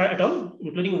Sarkar et al.,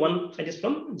 including one scientist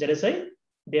from JSI.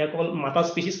 They are called Mata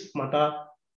species, Mata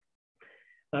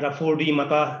Rafordi,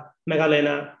 Mata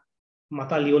Meghalaya,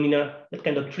 Mata leonina. That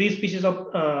kind of 3 species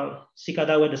of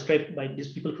cicada were described by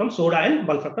these people from Soda and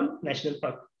Balfakram National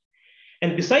Park.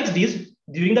 And besides these,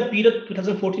 during the period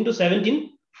 2014 to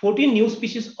 17, 14 new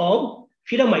species of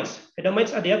feeder mites. Feeder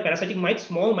mites are their parasitic mites,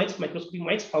 small mites, microscopic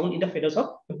mites found in the feathers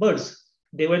of birds.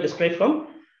 They were described from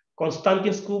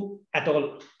Konstantinescu et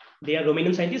al. They are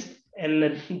Romanian scientists,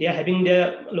 and they are having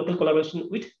their local collaboration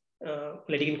with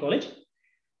Ledigan College.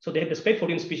 So they have described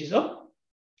 14 species of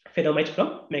feather mites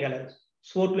from Meghalaya.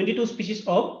 So 22 species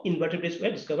of invertebrates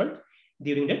were discovered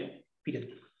during that period.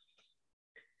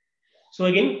 So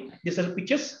again, these are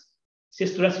pictures.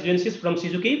 Cistura sijuensis from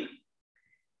Sizu Cave,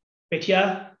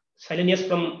 Pechia silenius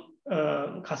from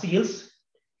Khasi Hills,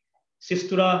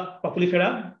 Cistura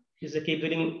populifera is a cave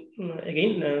dwelling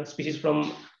again species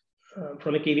from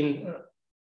a cave in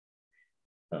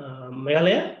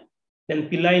Meghalaya. Then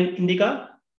Pilla indica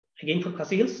again from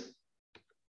Khasi Hills.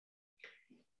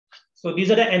 So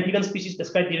these are the amphibian species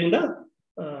described during the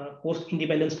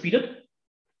post-independence period.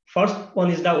 First one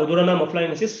is the Odorana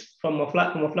moflangensis from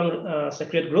Moflang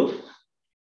Sacred Grove.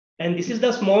 And this is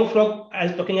the small frog I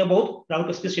was talking about,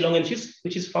 Rautospis shillongensis,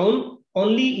 which is found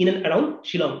only in and around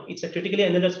Shillong. It's a critically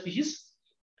endangered species.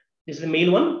 This is the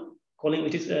male one, calling,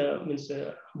 which is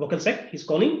vocal sac, he's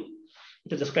calling.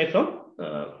 It is described from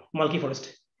Malki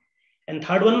Forest. And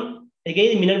third one,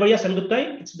 again, Minervaria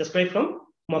sanguptai, it's described from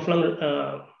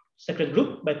Moflang Sacred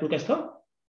Group by Purkastha.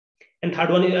 And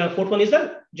fourth one is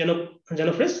the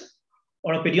Genophris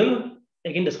Oropedion,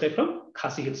 again described from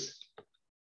Khasi Hills.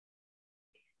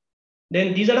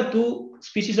 Then these are the 2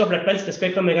 species of reptiles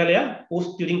described from Meghalaya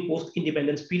during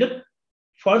post-independence period.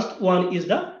 First one is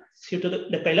the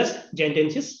Pseudodactylus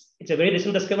jaintensis. It's a very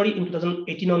recent discovery in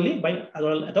 2018 only by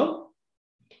Agarwal et al.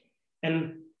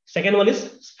 And second one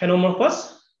is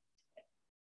Phenomorphus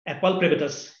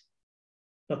apalprebetus.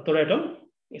 Dr. et al.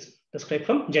 Is described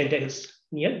from Jaintia Hills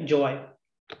near Jowai.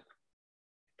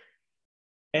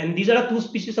 And these are the 2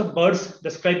 species of birds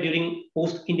described during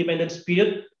post-independence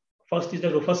period. First is the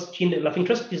rufous chinned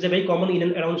laughingthrush. This is a very common in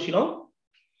and around Shillong.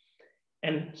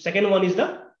 And second one is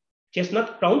the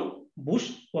chestnut-crowned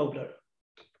bush warbler.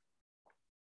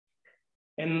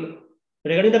 And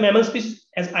regarding the mammal species,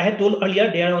 as I had told earlier,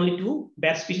 there are only 2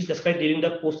 bat species described during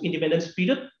the post-independence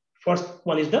period. First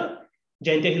one is the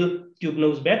Jaintia Hill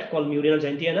tube-nosed bat called Murina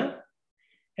jaintiana.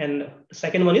 And the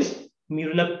second one is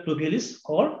Murina pluvialis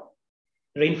or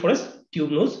rainforest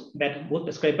tube-nosed bat, both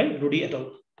described by Rudy et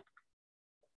al.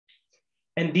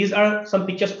 And these are some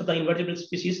pictures of the invertebrate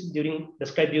species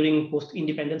described during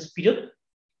post-independence period.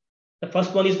 The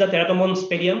first one is the Teratomon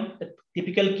spadium, the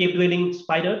typical cave-dwelling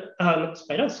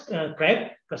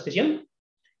crab, crustacean.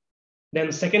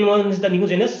 Then second one is the new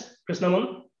genus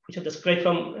Krishnamon, which is described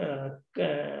from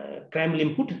Kram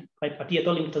Limput by Pati et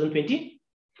al. In 2020.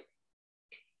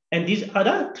 And these are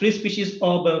the 3 species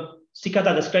of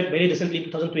cicada described very recently in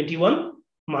 2021,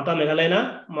 Mata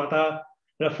Meghalaya, Mata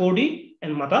Rafordi,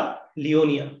 and Mata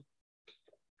leonia.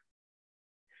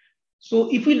 So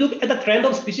if we look at the trend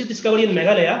of species discovery in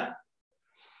Meghalaya,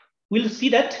 we'll see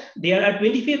that there are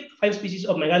 25 species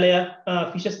of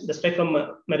Meghalaya fishes described from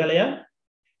Meghalaya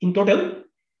in total.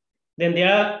 Then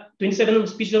there are 27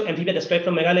 species of amphibia described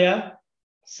from Meghalaya,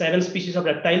 7 species of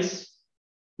reptiles,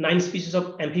 9 species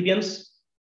of amphibians,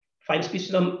 5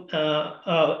 species of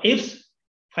apes,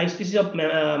 5 species of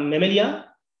mammalia,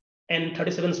 and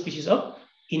 37 species of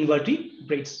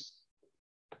invertebrates.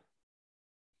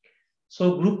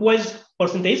 So group-wise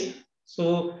percentage.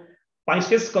 So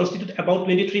Pisces constitute about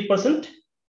 23%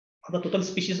 of the total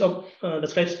species of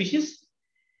described species.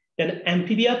 Then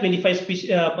amphibia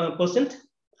 25%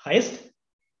 highest.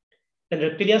 Then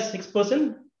reptilia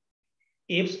 6%,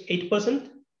 apes 8%,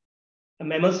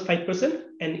 mammals 5%,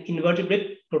 and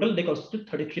invertebrate total they constitute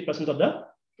 33% of the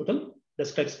total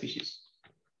described species.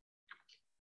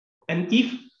 And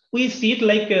if we see it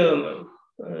like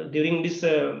during this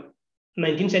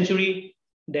 19th century,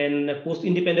 then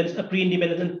post-independence,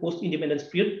 pre-independence and post-independence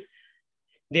period,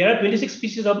 there are 26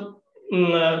 species of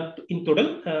in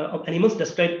total of animals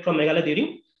described from Meghalaya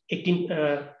during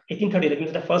 1830. That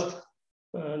means the first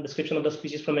description of the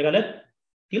species from Meghalaya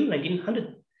till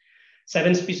 1900.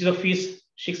 7 species of fish,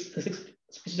 6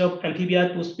 species of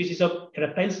amphibia, 2 species of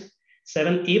reptiles,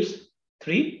 7 apes,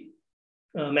 3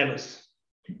 mammals.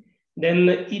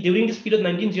 Then during this period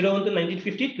 1901 to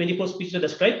 1950, 24 species are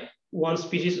described, 1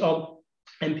 species of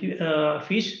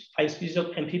fish, 5 species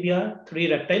of amphibia,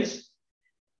 3 reptiles,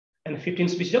 and 15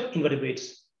 species of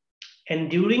invertebrates. And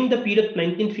during the period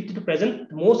 1950 to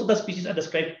present, most of the species are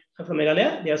described from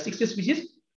Meghalaya. There are 60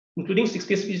 species, including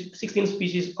 16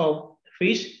 species of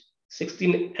fish,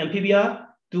 16 amphibia,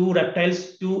 2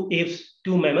 reptiles, 2 apes,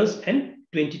 2 mammals, and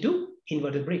 22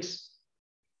 invertebrates.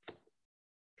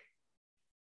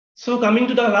 So coming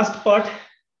to the last part,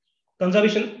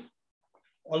 conservation.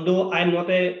 Although I am not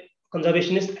a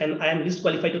conservationist and I am least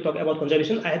qualified to talk about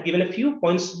conservation, I have given a few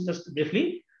points just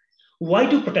briefly. Why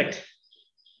to protect?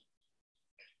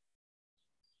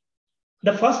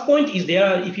 The first point is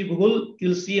there, if you Google,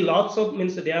 you'll see lots of,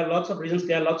 there are lots of reasons,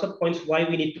 there are lots of points why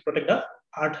we need to protect the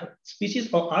art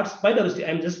species or arts biodiversity.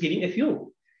 I'm just giving a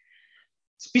few.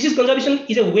 Species conservation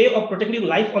is a way of protecting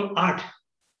life on Earth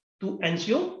to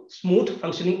ensure smooth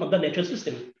functioning of the natural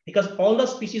system. Because all the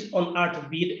species on Earth,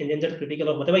 be it endangered, critical,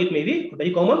 or whatever it may be,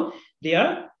 very common, they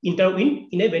are intertwined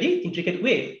in a very intricate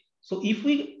way. So if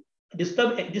we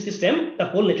disturb this system, the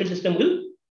whole natural system will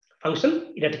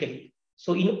function erratically.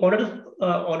 So in order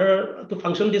to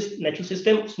function this natural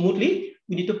system smoothly,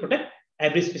 we need to protect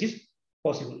every species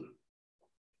possible.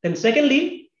 Then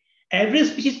secondly, every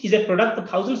species is a product of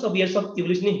thousands of years of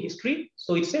evolutionary history.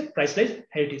 So it's a priceless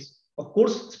heritage. Of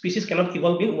course, species cannot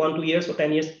evolve in 1, 2 years or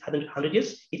 10 years, 100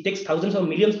 years. It takes thousands or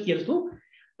millions of years to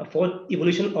for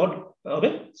evolution of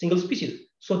a single species.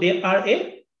 So they are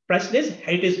a priceless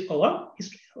heritage of our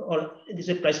history, or it is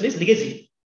a priceless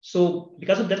legacy. So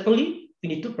because of that only, we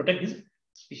need to protect this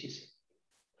species.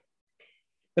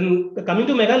 Then coming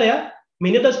to Meghalaya,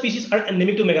 many of the species are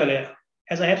endemic to Meghalaya.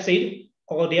 As I have said,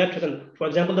 or they are threatened. For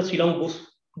example, the Shillong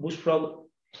bush frog,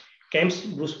 Kemp's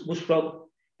bush frog,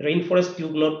 rainforest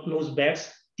tube-nose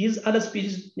bats. These are the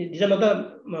species, these are not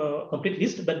the complete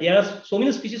list, but there are so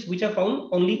many species which are found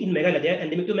only in Meghalaya. They are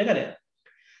endemic to Meghalaya.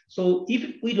 So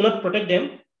if we do not protect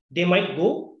them, they might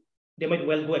well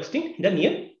go extinct in the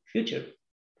near future.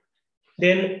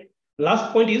 Then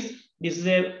last point is, this is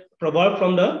a proverb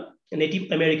from the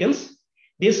Native Americans.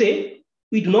 They say,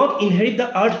 we do not inherit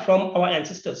the earth from our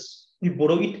ancestors. We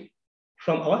borrow it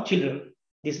from our children.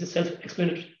 This is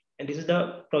self-explanatory. And this is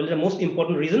probably the most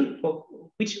important reason for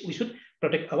which we should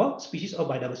protect our species of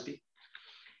biodiversity.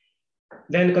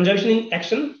 Then conservation in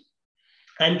action.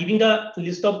 I'm giving the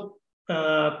list of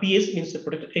PS, means the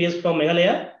protected areas from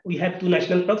Meghalaya. We have 2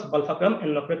 national parks, Balfakram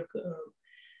and Nokrak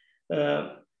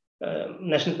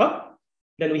National Park.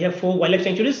 Then we have 4 wildlife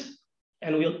sanctuaries,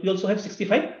 and we also have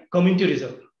 65 community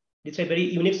reserves. It's a very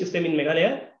unique system in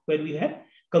Meghalaya where we have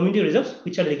community reserves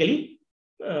which are legally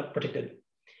protected.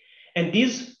 And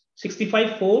these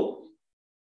 65, 4,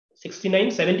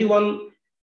 69, 71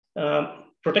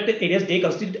 protected areas, they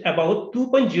constitute about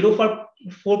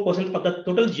 2.04% of the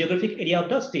total geographic area of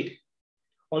the state.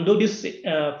 Although this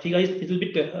figure is a little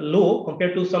bit low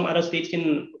compared to some other states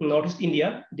in Northeast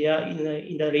India, they are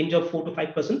in the range of 4 to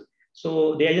 5%.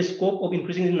 So there is a scope of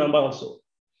increasing the number also.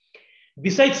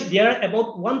 Besides, there are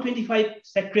about 125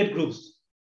 sacred groups,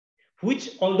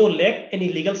 which although lack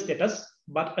any legal status,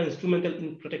 but are instrumental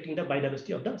in protecting the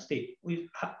biodiversity of the state. We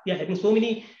are having so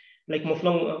many like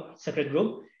Moflong sacred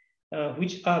group,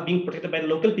 which are being protected by the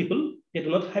local people. They do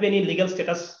not have any legal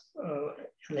status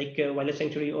like wildlife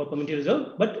sanctuary or community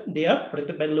reserve, but they are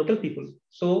protected by the local people.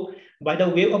 So by the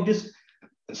way of these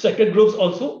sacred groves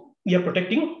also, we are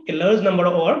protecting a large number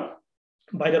of our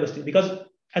biodiversity, because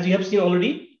as you have seen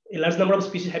already, a large number of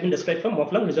species have been described from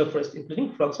Mawphlong Reserve Forest,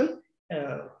 including frogs and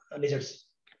lizards.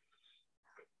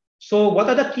 So what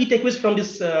are the key takeaways from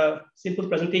this simple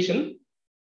presentation?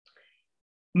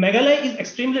 Meghalaya is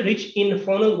extremely rich in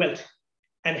faunal wealth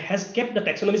and has kept the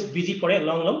taxonomists busy for a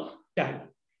long time.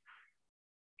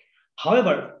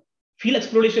 However, field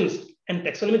explorations and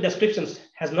taxonomic descriptions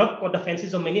has not caught the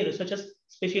fancies of many researchers,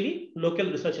 especially local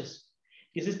researchers.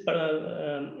 This is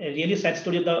a really sad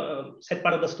story of the sad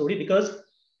part of the story, because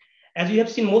as you have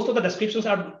seen, most of the descriptions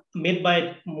are made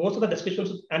by, most of the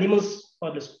descriptions of animals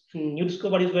or new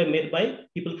discoveries were made by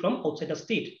people from outside the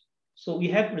state. So we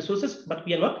have resources, but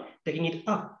we are not taking it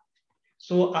up.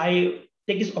 So I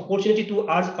take this opportunity to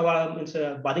urge our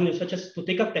budding researchers to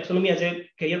take up taxonomy as a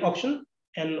career option,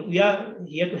 and we are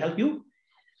here to help you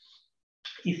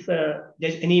if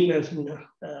there's any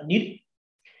need.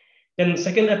 Then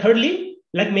thirdly,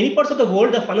 like many parts of the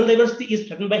world, the faunal diversity is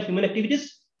threatened by human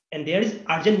activities, and there is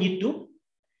urgent need to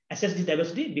assess this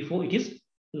diversity before it is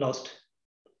lost.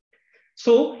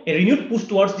 So a renewed push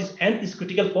towards this end is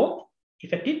critical for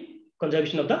effective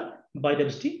conservation of the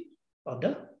biodiversity of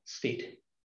the state.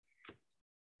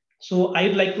 So I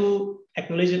would like to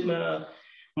acknowledge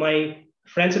my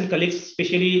friends and colleagues,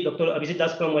 especially Dr. Abhijit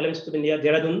Das from Wildlife Institute of India,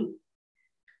 Dehradun,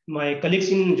 my colleagues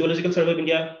in Zoological Survey of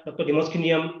India, Dr. Dimos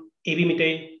Kiniam, A.B.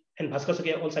 Mitay, and Bhaskar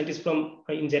Sakia, all scientists from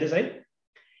in ZSI,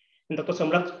 and Dr.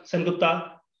 Samrat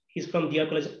Sengupta, he's from DR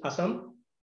College, Assam,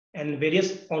 and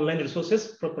various online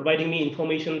resources for providing me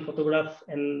information, photograph,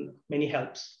 and many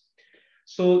helps.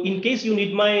 So in case you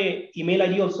need my email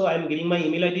ID also, I'm giving my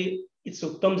email ID. It's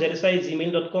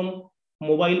uttamzsi@gmail.com,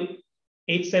 mobile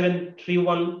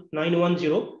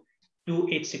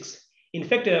 8731910286. In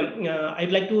fact,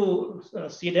 I'd like to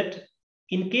say that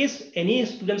in case any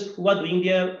students who are doing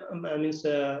their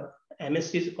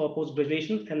MScs or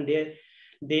post-graduation and they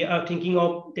are thinking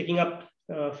of taking up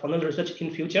faunal research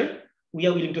in future, we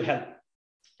are willing to help.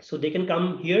 So they can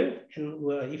come here, and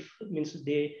if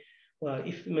they are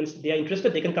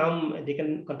interested, they can come. They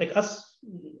can contact us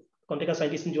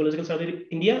scientists in Zoological Survey of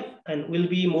India, and we'll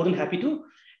be more than happy to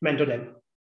mentor them.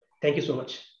 Thank you so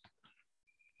much.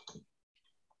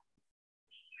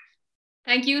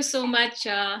 Thank you so much,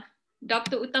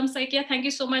 Dr. Uttam Saikia. Thank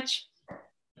you so much.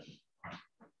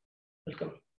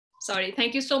 Welcome. Sorry,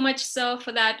 thank you so much, sir,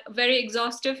 for that very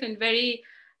exhaustive and very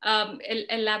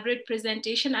elaborate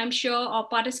presentation. I'm sure our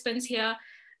participants here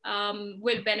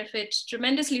will benefit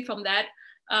tremendously from that.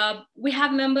 We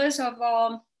have members of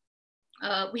our,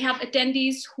 we have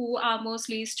attendees who are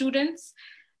mostly students,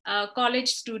 college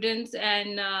students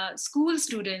and school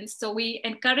students. So we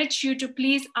encourage you to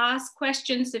please ask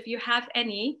questions if you have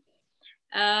any.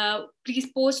 Please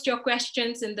post your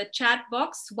questions in the chat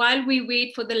box while we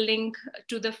wait for the link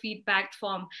to the feedback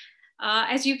form.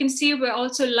 As you can see, we're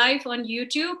also live on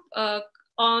YouTube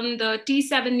on the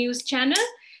T7 News channel.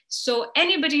 So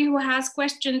anybody who has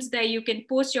questions there, you can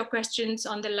post your questions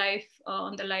on the live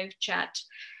chat.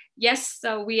 Yes,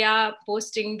 we are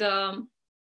posting the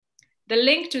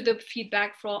link to the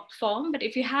feedback form, but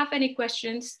if you have any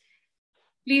questions,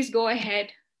 please go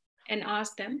ahead and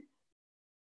ask them.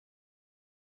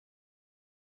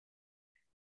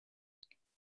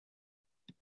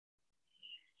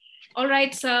 All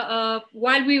right, so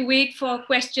while we wait for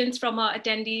questions from our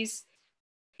attendees,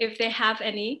 if they have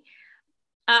any,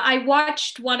 I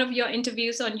watched one of your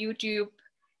interviews on YouTube.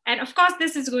 And of course,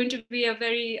 this is going to be a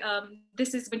very,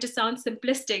 this is going to sound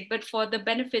simplistic, but for the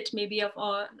benefit maybe of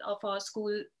our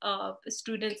school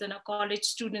students and our college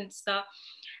students,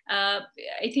 I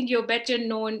think you're better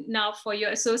known now for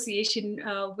your association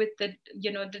with the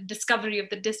discovery of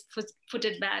the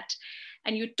disc-footed bat.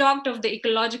 And you talked of the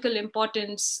ecological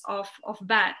importance of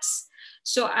bats.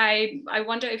 So I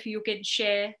wonder if you can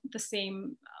share the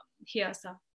same here,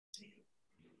 sir.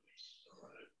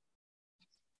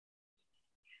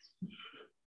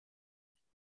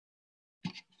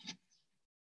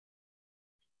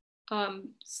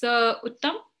 Sir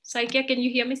Uttam Saikia, can you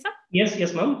hear me, sir?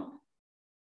 Yes, ma'am.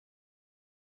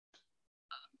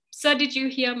 Sir, did you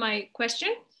hear my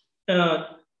question?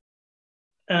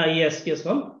 Yes,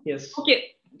 ma'am. Yes.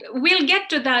 Okay, we'll get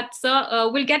to that, sir.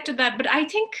 We'll get to that. But I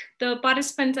think the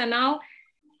participants are now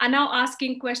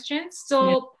asking questions.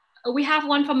 So we have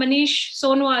one from Manish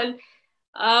Sonwal,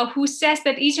 who says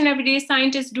that each and every day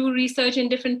scientists do research in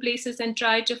different places and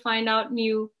try to find out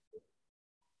new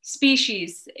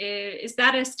species. Is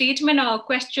that a statement or a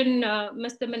question,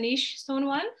 Mr. Manish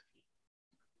Sonwal?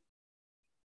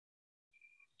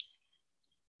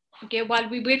 Okay, while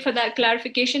we wait for that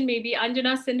clarification, maybe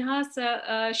Anjana Sinha,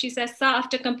 she says, "Sir,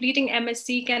 after completing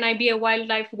MSc, can I be a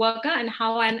wildlife worker, and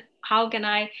how can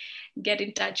I get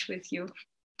in touch with you?"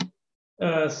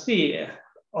 See,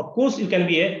 of course, you can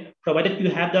be provided you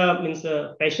have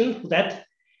the passion for that,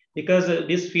 because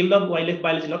this field of wildlife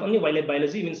biology, not only wildlife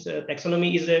biology,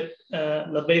 taxonomy is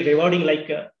not very rewarding like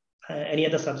any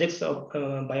other subjects of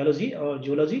biology or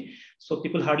geology. So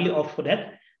people hardly opt for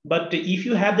that. But if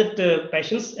you have that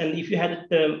passions, and if you had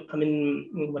that,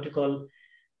 what you call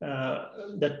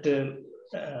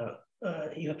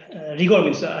rigor,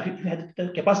 if you had the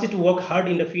capacity to work hard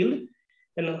in the field,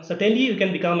 then certainly you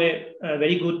can become a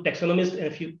very good taxonomist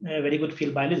and a very good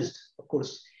field biologist, of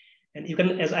course. And you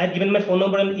can, as I have given my phone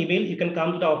number and email, you can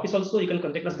come to the office also. You can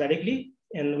contact us directly,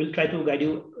 and we'll try to guide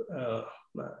you.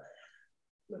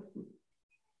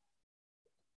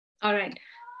 All right.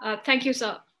 Thank you,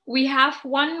 sir. We have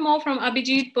one more from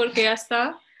Abhijit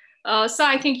Purkayasta. So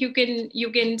I think you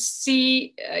can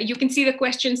see the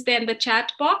questions there in the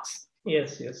chat box.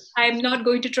 Yes, yes. I'm not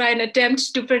going to try and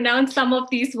attempt to pronounce some of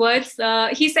these words.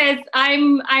 He says,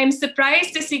 I'm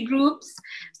surprised to see groups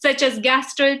such as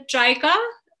Gastrotricha,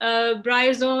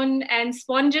 Bryozoan, and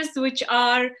sponges, which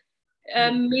are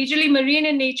majorly marine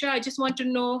in nature. I just want to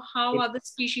know, how are the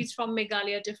species from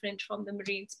Meghalaya different from the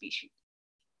marine species?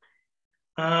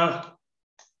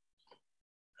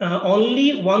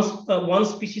 Only one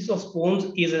species of sponge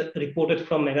is reported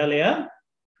from Meghalaya.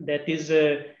 That is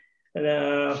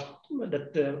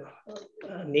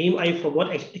name I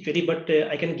forgot actually, but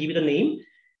I can give you the name.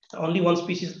 Only one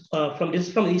species from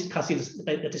East Khasi,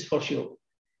 that is for sure.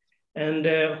 And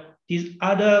these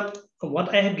are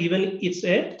what I have given. It's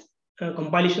a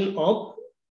compilation of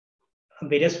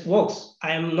various works.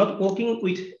 I am not working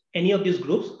with any of these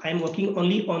groups. I am working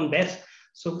only on bats.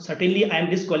 So certainly I am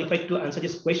disqualified to answer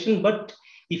this question. But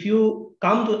if you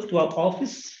come to our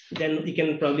office, then we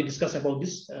can probably discuss about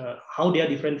this, how they are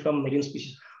different from marine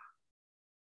species.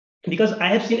 Because I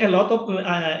have seen a lot of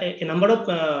a number of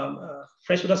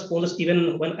freshwater sponges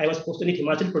even when I was posted in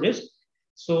Himachal Pradesh.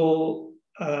 So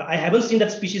I haven't seen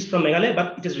that species from Meghalaya,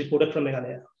 but it is reported from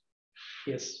Meghalaya.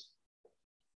 Yes.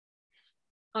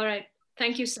 All right.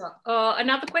 Thank you, sir.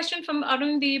 Another question from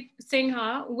Arundeep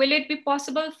Singha. Will it be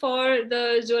possible for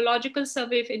the Zoological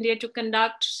Survey of India to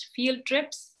conduct field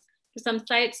trips to some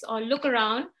sites or look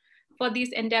around for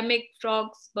these endemic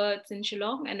frogs, birds in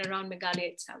Shillong and around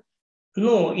Meghalaya itself?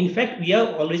 No, in fact, we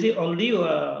are already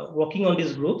working on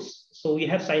these groups. So we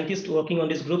have scientists working on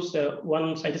these groups.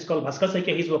 One scientist called Bhaskar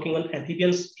Saikya, he's working on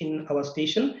amphibians in our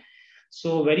station.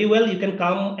 So very well, you can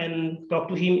come and talk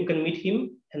to him, you can meet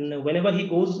him. And whenever he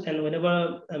goes and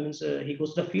whenever he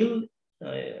goes to the field,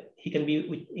 he can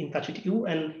be in touch with you,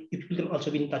 and you can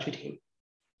also be in touch with him.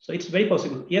 So it's very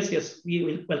possible. Yes, yes, we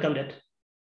will welcome that.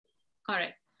 All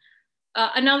right.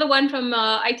 Another one from,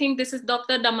 I think this is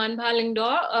Dr. Daman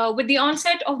Bhalingdor. With the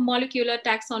onset of molecular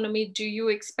taxonomy, do you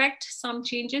expect some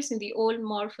changes in the old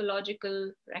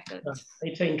morphological records?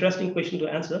 It's an interesting question to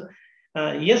answer.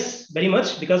 Yes, very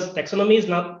much, because taxonomy is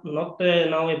not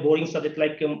now a boring subject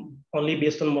like only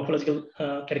based on morphological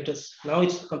characters. Now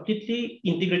it's completely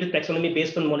integrated taxonomy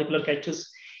based on molecular characters,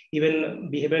 even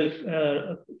behavioral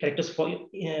characters.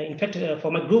 In fact,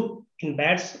 for my group in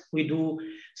bats, we do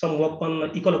some work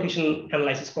on echolocation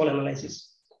analysis, call analysis.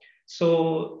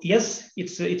 So yes,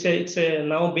 it's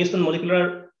now based on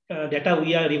molecular data.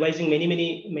 We are revising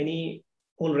many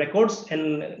old records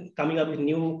and coming up with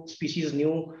new species,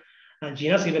 new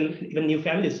genus, even new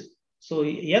families. So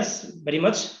yes, very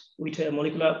much with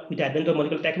the advent of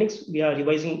molecular techniques, we are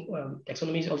revising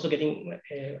taxonomy is also getting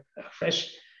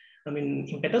fresh,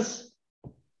 impetus,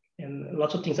 and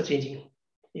lots of things are changing.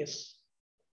 Yes.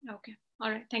 Okay.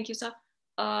 All right. Thank you, sir.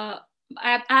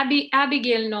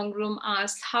 Abigail Nongrum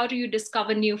asks, how do you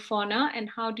discover new fauna and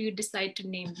how do you decide to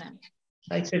name them?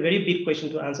 It's a very big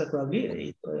question to answer. Probably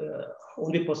it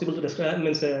won't be possible to describe,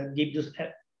 give just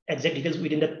exact details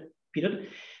within that period,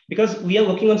 because we are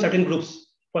working on certain groups.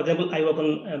 For example, I work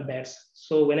on bats.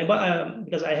 So whenever,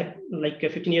 because I have like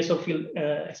 15 years of field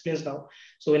experience now.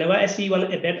 So whenever I see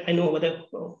a bat, I know whether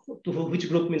to which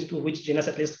group, means to which genus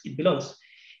at least it belongs.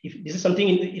 If this is something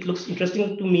it looks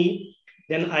interesting to me,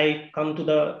 then I come to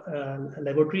the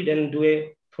laboratory, then do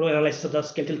a thorough analysis of the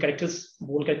skeletal characters,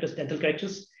 bone characters, dental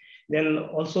characters. Then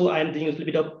also I am doing a little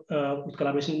bit of with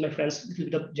collaboration with my friends, a little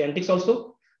bit of genetics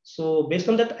also. So based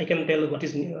on that, I can tell what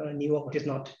is new or what is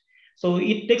not. So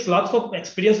it takes lots of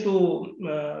experience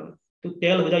to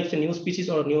tell whether it's a new species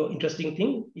or a new interesting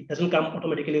thing. It doesn't come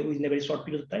automatically within a very short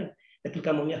period of time. That will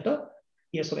come only after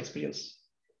years of experience.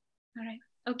 All right.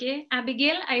 Okay,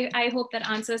 Abigail, I hope that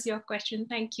answers your question.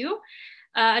 Thank you.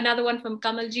 Another one from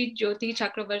Kamalji Jyoti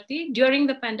Chakravarti. During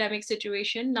the pandemic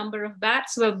situation, number of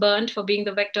bats were burned for being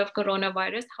the vector of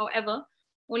coronavirus. However,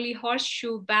 only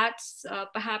horseshoe bats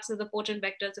perhaps are the potent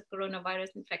vectors of coronavirus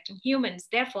infecting humans.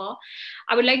 Therefore,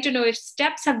 I would like to know if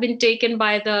steps have been taken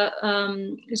by the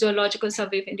Zoological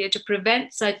Survey of India to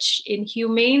prevent such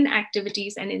inhumane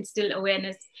activities and instill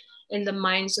awareness in the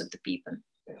minds of the people.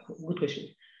 Good question.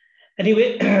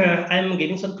 Anyway, I'm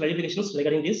giving some clarifications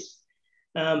regarding this.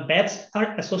 Bats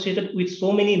are associated with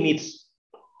so many myths,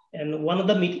 and one of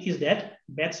the myths is that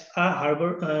bats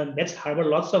harbor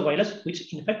lots of viruses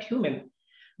which infect humans.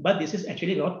 But this is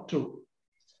actually not true,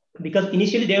 because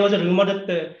initially there was a rumor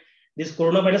that this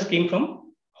coronavirus came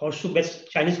from horseshoe bats,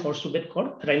 Chinese horseshoe bat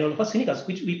called Rhinolopus sinicus,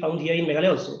 which we found here in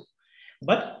Meghalaya also.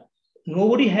 But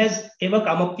nobody has ever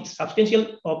come up with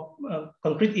substantial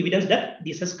concrete evidence that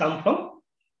this has come from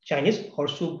Chinese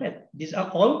horseshoe bat. These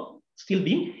are all still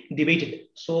being debated.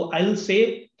 So I will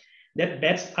say that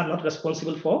bats are not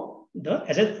responsible for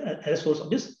as a source of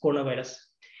this coronavirus.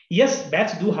 Yes,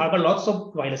 bats do harbor lots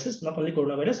of viruses, not only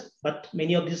coronavirus, but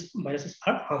many of these viruses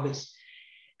are harmless.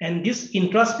 And this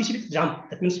intraspecific jump,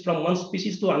 that means from one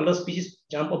species to another species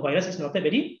jump of virus, is not a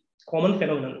very common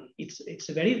phenomenon. It's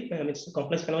a very it's a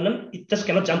complex phenomenon. It just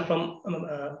cannot jump from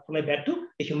a bat to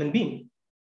a human being.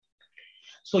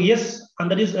 So yes,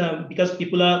 under this, because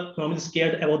people are normally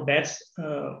scared about bats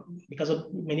because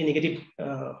of many negative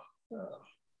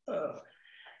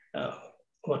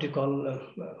what you call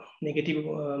negative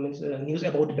news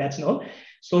about bats now.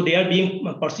 So they are being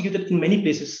persecuted in many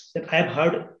places that I have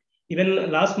heard.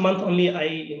 Even last month only,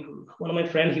 one of my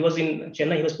friends, he was in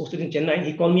Chennai, he was posted in Chennai,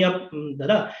 he called me up,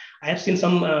 Dada, I have seen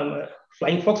some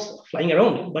flying fox flying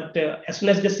around, but as soon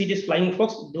as they see this flying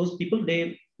fox, those people,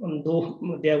 they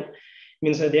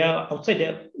are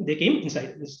outside, they came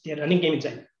inside, their running came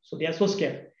inside. So they are so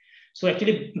scared. So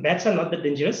actually bats are not that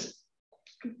dangerous,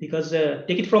 because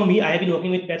take it from me, I have been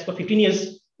working with bats for 15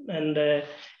 years, and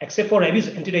except for rabies,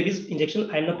 anti-rabies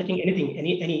injection, I'm not taking anything,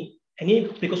 any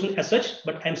precaution as such,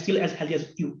 but I'm still as healthy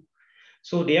as you.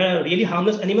 So they are really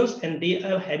harmless animals, and they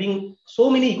are having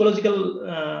so many ecological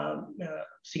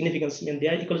significance, and they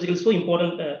are ecologically so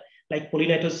important, like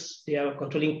pollinators, they are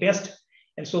controlling pests,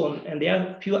 and so on. And there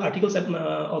are few articles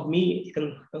of me, you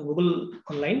can Google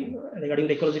online regarding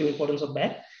the ecological importance of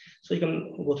bat, so you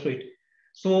can go through it.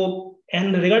 So,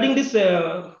 and regarding this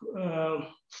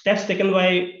steps taken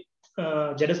by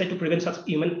genocide to prevent such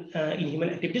inhuman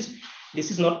activities,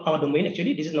 this is not our domain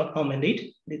actually, this is not our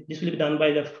mandate. This will be done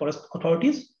by the forest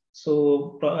authorities.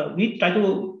 So we try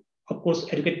to, of course,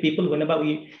 educate people whenever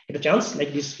we get a chance,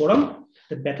 like this forum,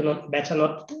 that bats are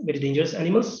not very dangerous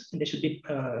animals, and they should be,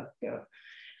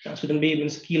 shouldn't be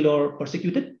killed or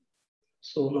persecuted.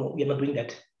 So no, we are not doing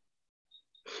that.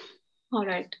 All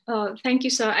right, thank you,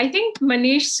 sir. I think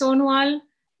Manish Sonwal,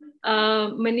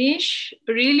 Manish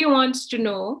really wants to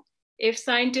know if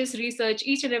scientists research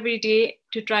each and every day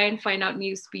to try and find out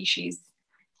new species.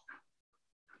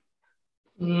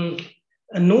 No,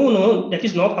 that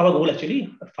is not our goal actually.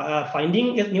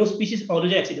 Finding a new species is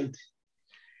always an accident.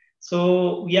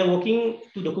 So we are working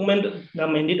to document the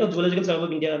mandate of Zoological Survey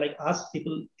of India, like us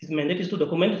people, his mandate is to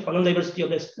document faunal diversity of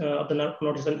the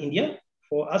northeastern India.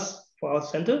 For us, for our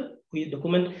center, we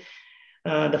document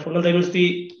the faunal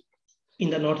diversity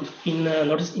in the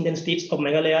Northeast Indian states of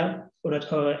Meghalaya,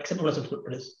 except Arunachal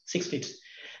Pradesh, 6 states.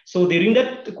 So during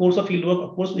that course of fieldwork,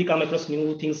 of course, we come across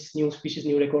new things, new species,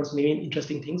 new records, maybe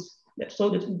interesting things. So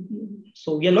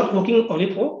we are not working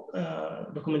only for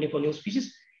documenting for new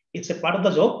species. It's a part of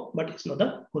the job, but it's not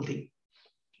the whole thing.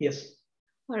 Yes.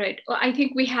 All right. Well, I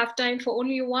think we have time for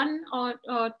only one or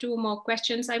two more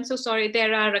questions. I'm so sorry.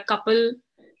 There are a couple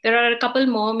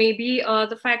more. Maybe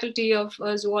the faculty of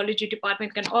zoology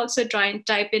department can also try and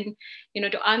type in,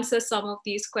 to answer some of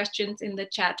these questions in the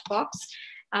chat box.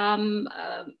 Pinshngan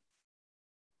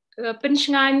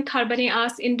Kharbani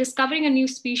asks, in discovering a new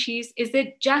species, is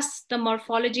it just the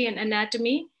morphology and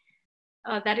anatomy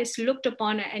that is looked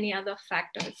upon, or any other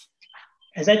factors?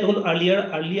 As I told earlier,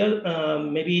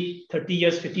 maybe 30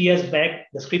 years, 50 years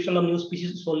back, description of new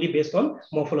species is solely based on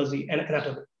morphology and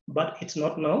anatomy. But it's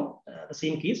not now the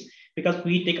same case, because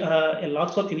we take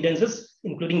lots of evidences,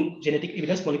 including genetic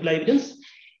evidence, molecular evidence,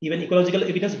 even ecological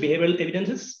evidence, behavioral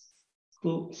evidences,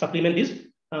 to supplement these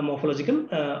morphological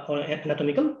or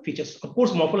anatomical features. Of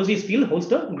course, morphology still holds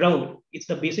the ground. It's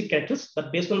the basic characters,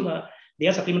 but based on they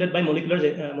are supplemented by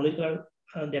molecular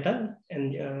data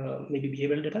and maybe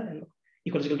behavioral data and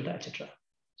ecological data, etc.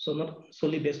 So not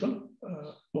solely based on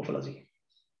morphology.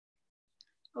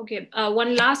 Okay,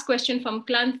 one last question from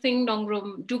Klanthing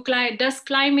Dongrum. Does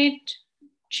climate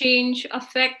change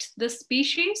affect the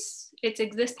species its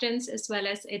existence as well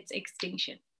as its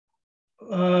extinction?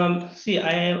 See,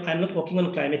 I'm not working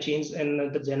on climate change,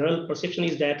 and the general perception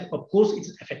is that, of course,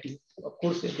 it's affecting. Of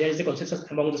course, there is a consensus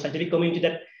among the scientific community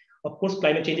that, of course,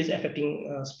 climate change is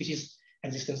affecting species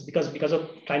existence, because of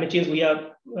climate change we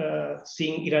are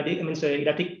seeing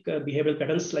erratic behavioral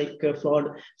patterns like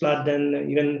flood, then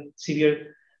even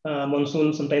severe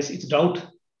monsoon. Sometimes it's drought.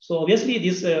 So obviously,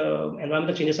 these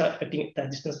environmental changes are affecting the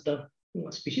existence of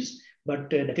the species. But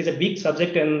that is a big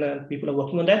subject, and people are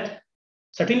working on that.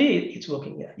 Certainly, it's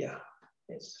working. Yeah,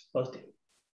 it's positive.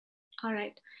 All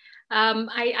right.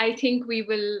 I think we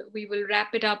will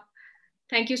wrap it up.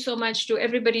 Thank you so much to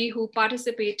everybody who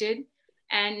participated,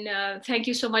 and thank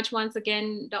you so much once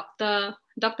again, Dr.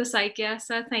 Saikia,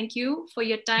 sir. Thank you for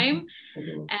your time,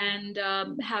 and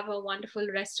have a wonderful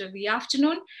rest of the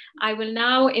afternoon. I will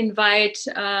now invite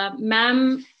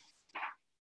Ma'am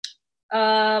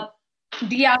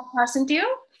Ri Khasi Jaintia,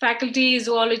 Faculty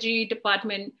Zoology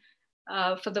Department,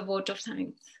 for the vote of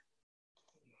thanks.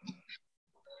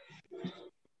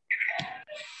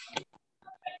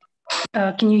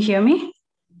 Can you hear me?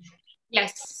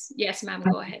 Yes, ma'am,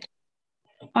 go ahead.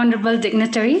 Honorable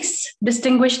dignitaries,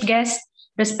 distinguished guests,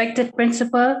 respected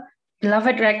principal,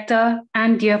 beloved rector,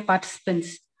 and dear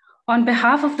participants. On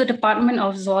behalf of the Department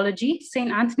of Zoology,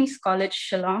 St. Anthony's College,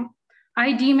 Shillong,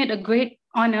 I deem it a great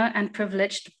honor and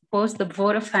privilege to propose the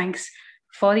vote of thanks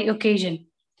for the occasion.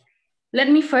 Let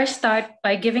me first start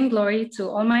by giving glory to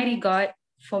Almighty God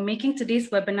for making today's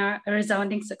webinar a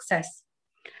resounding success.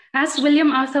 As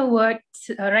William Arthur Ward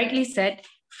rightly said,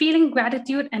 feeling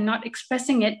gratitude and not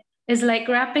expressing it is like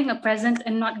wrapping a present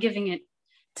and not giving it.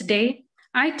 Today,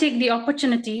 I take the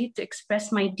opportunity to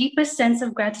express my deepest sense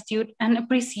of gratitude and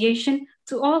appreciation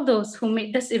to all those who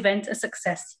made this event a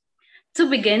success. To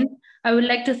begin, I would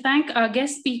like to thank our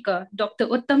guest speaker, Dr.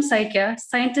 Uttam Saikia,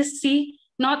 Scientist C,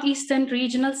 Northeastern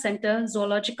Regional Center,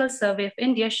 Zoological Survey of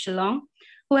India, Shillong,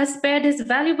 who has spared his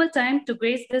valuable time to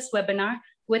grace this webinar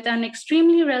with an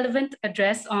extremely relevant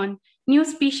address on new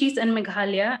species in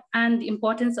Meghalaya and the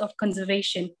importance of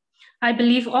conservation. I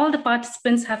believe all the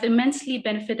participants have immensely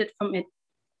benefited from it.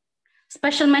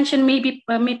 Special mention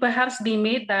may perhaps be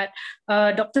made that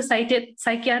Dr.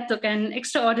 Saikia took an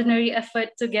extraordinary effort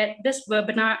to get this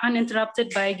webinar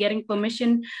uninterrupted by getting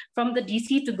permission from the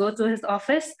DC to go to his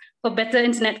office for better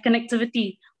internet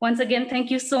connectivity. Once again,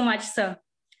 thank you so much, sir.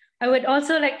 I would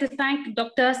also like to thank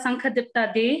Dr.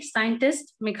 Sankhadipta De,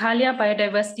 scientist, Meghalaya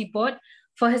Biodiversity Board,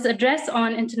 for his address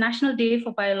on International Day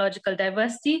for Biological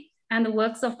Diversity and the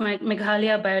works of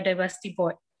Meghalaya Biodiversity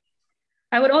Board.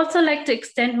 I would also like to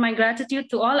extend my gratitude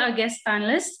to all our guest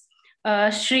panelists,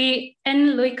 Shri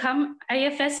N. Loikam,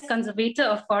 IFS Conservator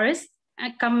of Forest,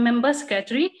 and Member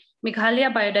Secretary,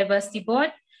 Meghalaya Biodiversity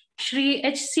Board, Shri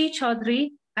H.C.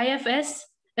 Chaudhary, IFS,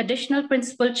 Additional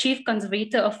Principal Chief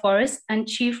Conservator of Forest and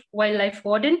Chief Wildlife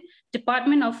Warden,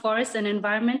 Department of Forest and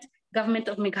Environment, Government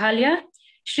of Meghalaya,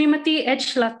 Srimati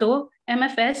H. Lato,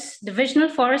 MFS, Divisional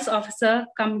Forest Officer,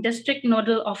 cum District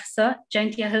Nodal Officer,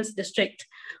 Jaintia Hills District.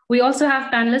 We also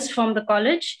have panelists from the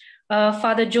college,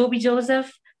 Father Joby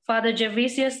Joseph, Father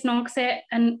Gervasius Nongse,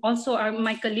 and also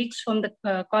my colleagues from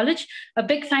the college. A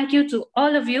big thank you to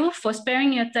all of you for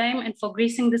sparing your time and for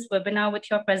gracing this webinar with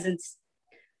your presence.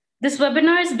 This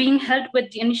webinar is being held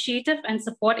with the initiative and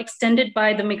support extended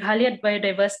by the Meghalaya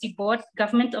Biodiversity Board,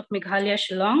 Government of Meghalaya,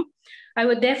 Shillong. I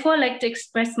would therefore like to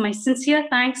express my sincere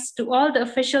thanks to all the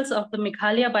officials of the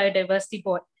Meghalaya Biodiversity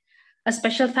Board. A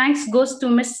special thanks goes to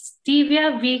Ms.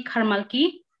 Stevia V.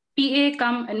 Karmalki, PA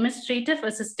cum Administrative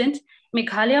Assistant,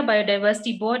 Meghalaya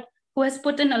Biodiversity Board, who has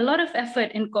put in a lot of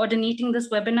effort in coordinating this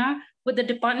webinar with the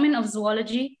Department of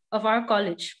Zoology of our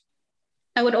college.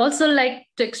 I would also like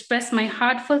to express my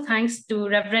heartfelt thanks to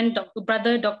Reverend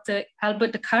Brother Dr.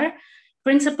 Albert Dakhar,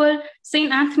 Principal,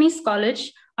 St. Anthony's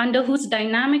College, under whose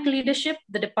dynamic leadership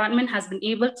the department has been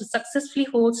able to successfully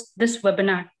host this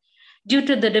webinar. Due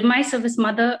to the demise of his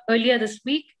mother earlier this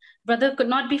week, Brother could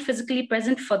not be physically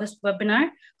present for this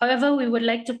webinar. However, we would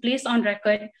like to place on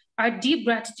record our deep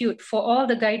gratitude for all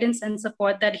the guidance and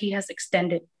support that he has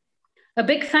extended. A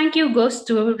big thank you goes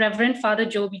to Reverend Father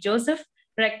Joby Joseph,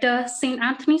 Rector, St.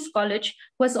 Anthony's College,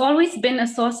 who has always been a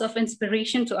source of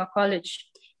inspiration to our college.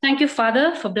 Thank you,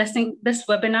 Father, for blessing this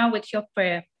webinar with your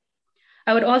prayer.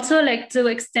 I would also like to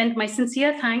extend my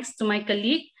sincere thanks to my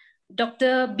colleague,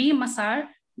 Dr. B. Masar,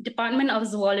 Department of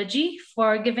Zoology,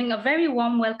 for giving a very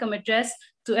warm welcome address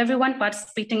to everyone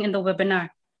participating in the webinar.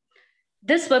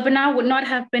 This webinar would not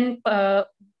have been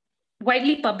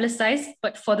widely publicized,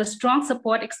 but for the strong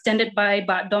support extended by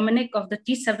Bart Dominic of the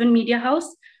T7 Media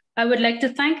House. I would like to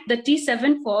thank the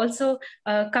T7 for also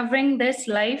covering this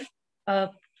live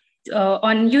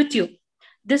on YouTube.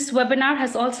 This webinar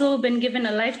has also been given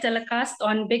a live telecast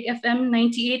on Big FM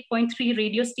 98.3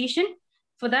 radio station.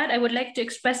 For that, I would like to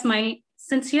express my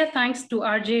sincere thanks to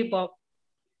RJ Bob.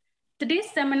 Today's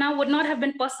seminar would not have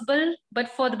been possible but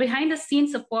for the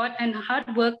behind-the-scenes support and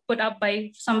hard work put up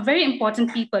by some very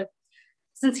important people.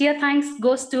 Sincere thanks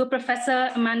goes to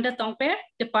Professor Amanda Tongper,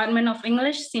 Department of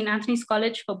English, St. Anthony's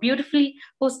College, for beautifully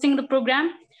hosting the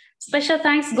program. Special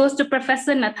thanks goes to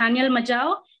Professor Nathaniel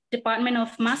Majao, Department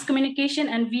of Mass Communication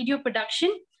and Video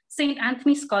Production, St.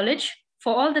 Anthony's College,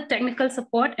 for all the technical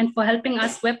support and for helping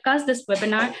us webcast this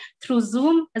webinar through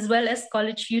Zoom as well as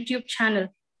college YouTube channel.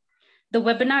 The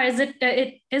webinar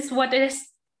it is what it is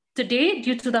today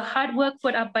due to the hard work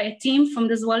put up by a team from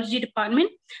the zoology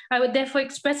department. I would therefore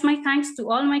express my thanks to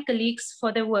all my colleagues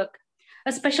for their work.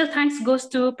 A special thanks goes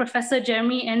to Professor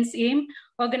Jeremy N. Aim,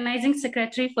 organizing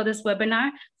secretary for this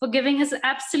webinar, for giving his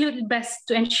absolute best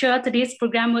to ensure today's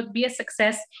program would be a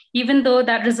success, even though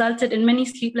that resulted in many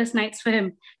sleepless nights for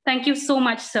him. Thank you so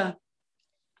much, sir.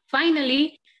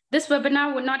 Finally, this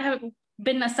webinar would not have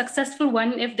been a successful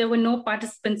one if there were no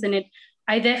participants in it.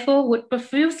 I therefore would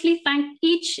profusely thank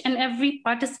each and every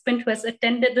participant who has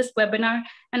attended this webinar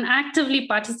and actively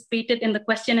participated in the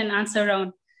question and answer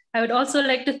round. I would also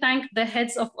like to thank the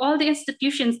heads of all the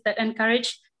institutions that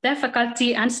encourage their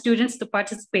faculty and students to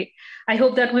participate. I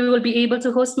hope that we will be able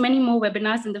to host many more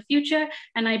webinars in the future,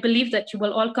 and I believe that you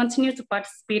will all continue to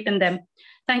participate in them.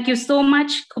 Thank you so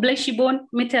much. Kublai Shibon,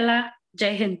 Mitela,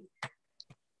 Jai Hind.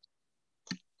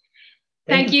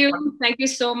 Thank you. Thank you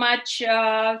so much.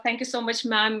 Thank you so much,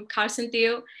 ma'am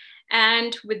Kharsantil.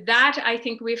 And with that, I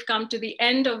think we've come to the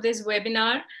end of this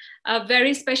webinar. A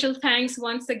very special thanks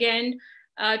once again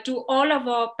to all of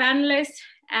our panelists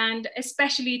and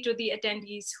especially to the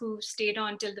attendees who stayed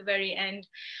on till the very end.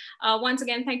 Once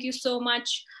again, thank you so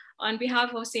much. On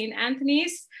behalf of St.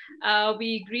 Anthony's,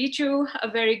 we greet you a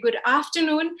very good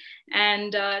afternoon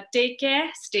and take care,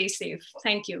 stay safe.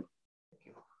 Thank you.